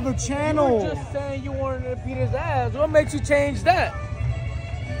man of the You channel. were just saying you wanted to beat his ass. What makes you change that?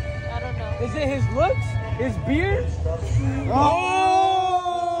 I don't know. Is it his looks? His beard?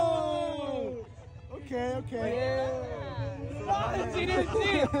 Oh! Okay. Yeah. She didn't see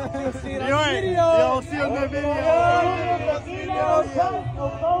it. She'll see it on Yo, the video. yo, see on the video.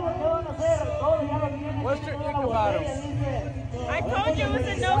 What's your think about him? I told you it was a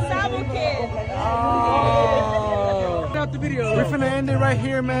no sabo kid. Oh. Out the video. We're finna end it right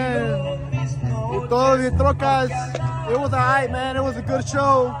here, man. TorosyTrokas. It was alright, man. It was a good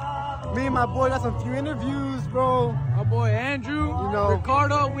show. Me and my boy got some few interviews, bro. My boy Andrew,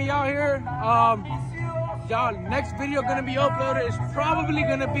 Ricardo, we out here. Y'all, next video gonna be uploaded. It's probably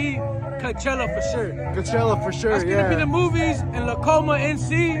gonna be Coachella for sure. Coachella for sure, That's gonna be the movies in Lacoma,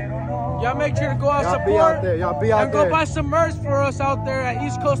 NC. Y'all make sure to go out support. Be out there. Y'all be out and there. go buy some merch for us out there at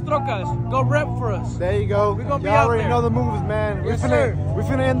East Coast Trokas. Go rep for us. There you go. We're gonna be Y'all out already there. know the moves, man. Yes, sir. We're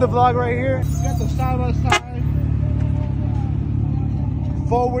finna end the vlog right here. Got the side by side.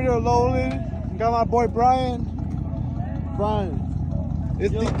 four-wheeler loaded. Got my boy Brian. Brian,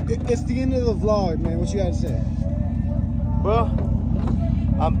 it's the end of the vlog, man. What you gotta say? Bro,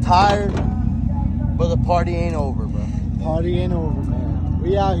 I'm tired, but the party ain't over, bro. Party ain't over, man.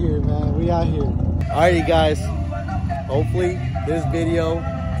 We out here, man. We out here. Alrighty, guys. Hopefully this video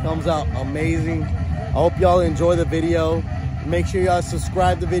comes out amazing. I hope y'all enjoy the video. Make sure y'all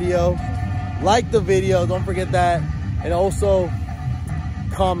subscribe the video, like the video, don't forget that, and also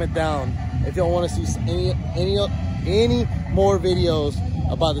comment down if y'all want to see any more videos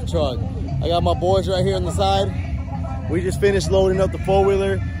about the truck. I got my boys right here on the side. We just finished loading up the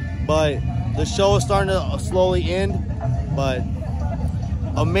four-wheeler, but the show is starting to slowly end. But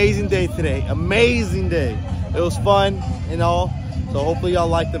amazing day today, amazing day. It was fun and all, so hopefully y'all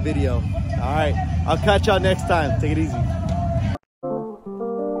like the video. All right, I'll catch y'all next time. Take it easy.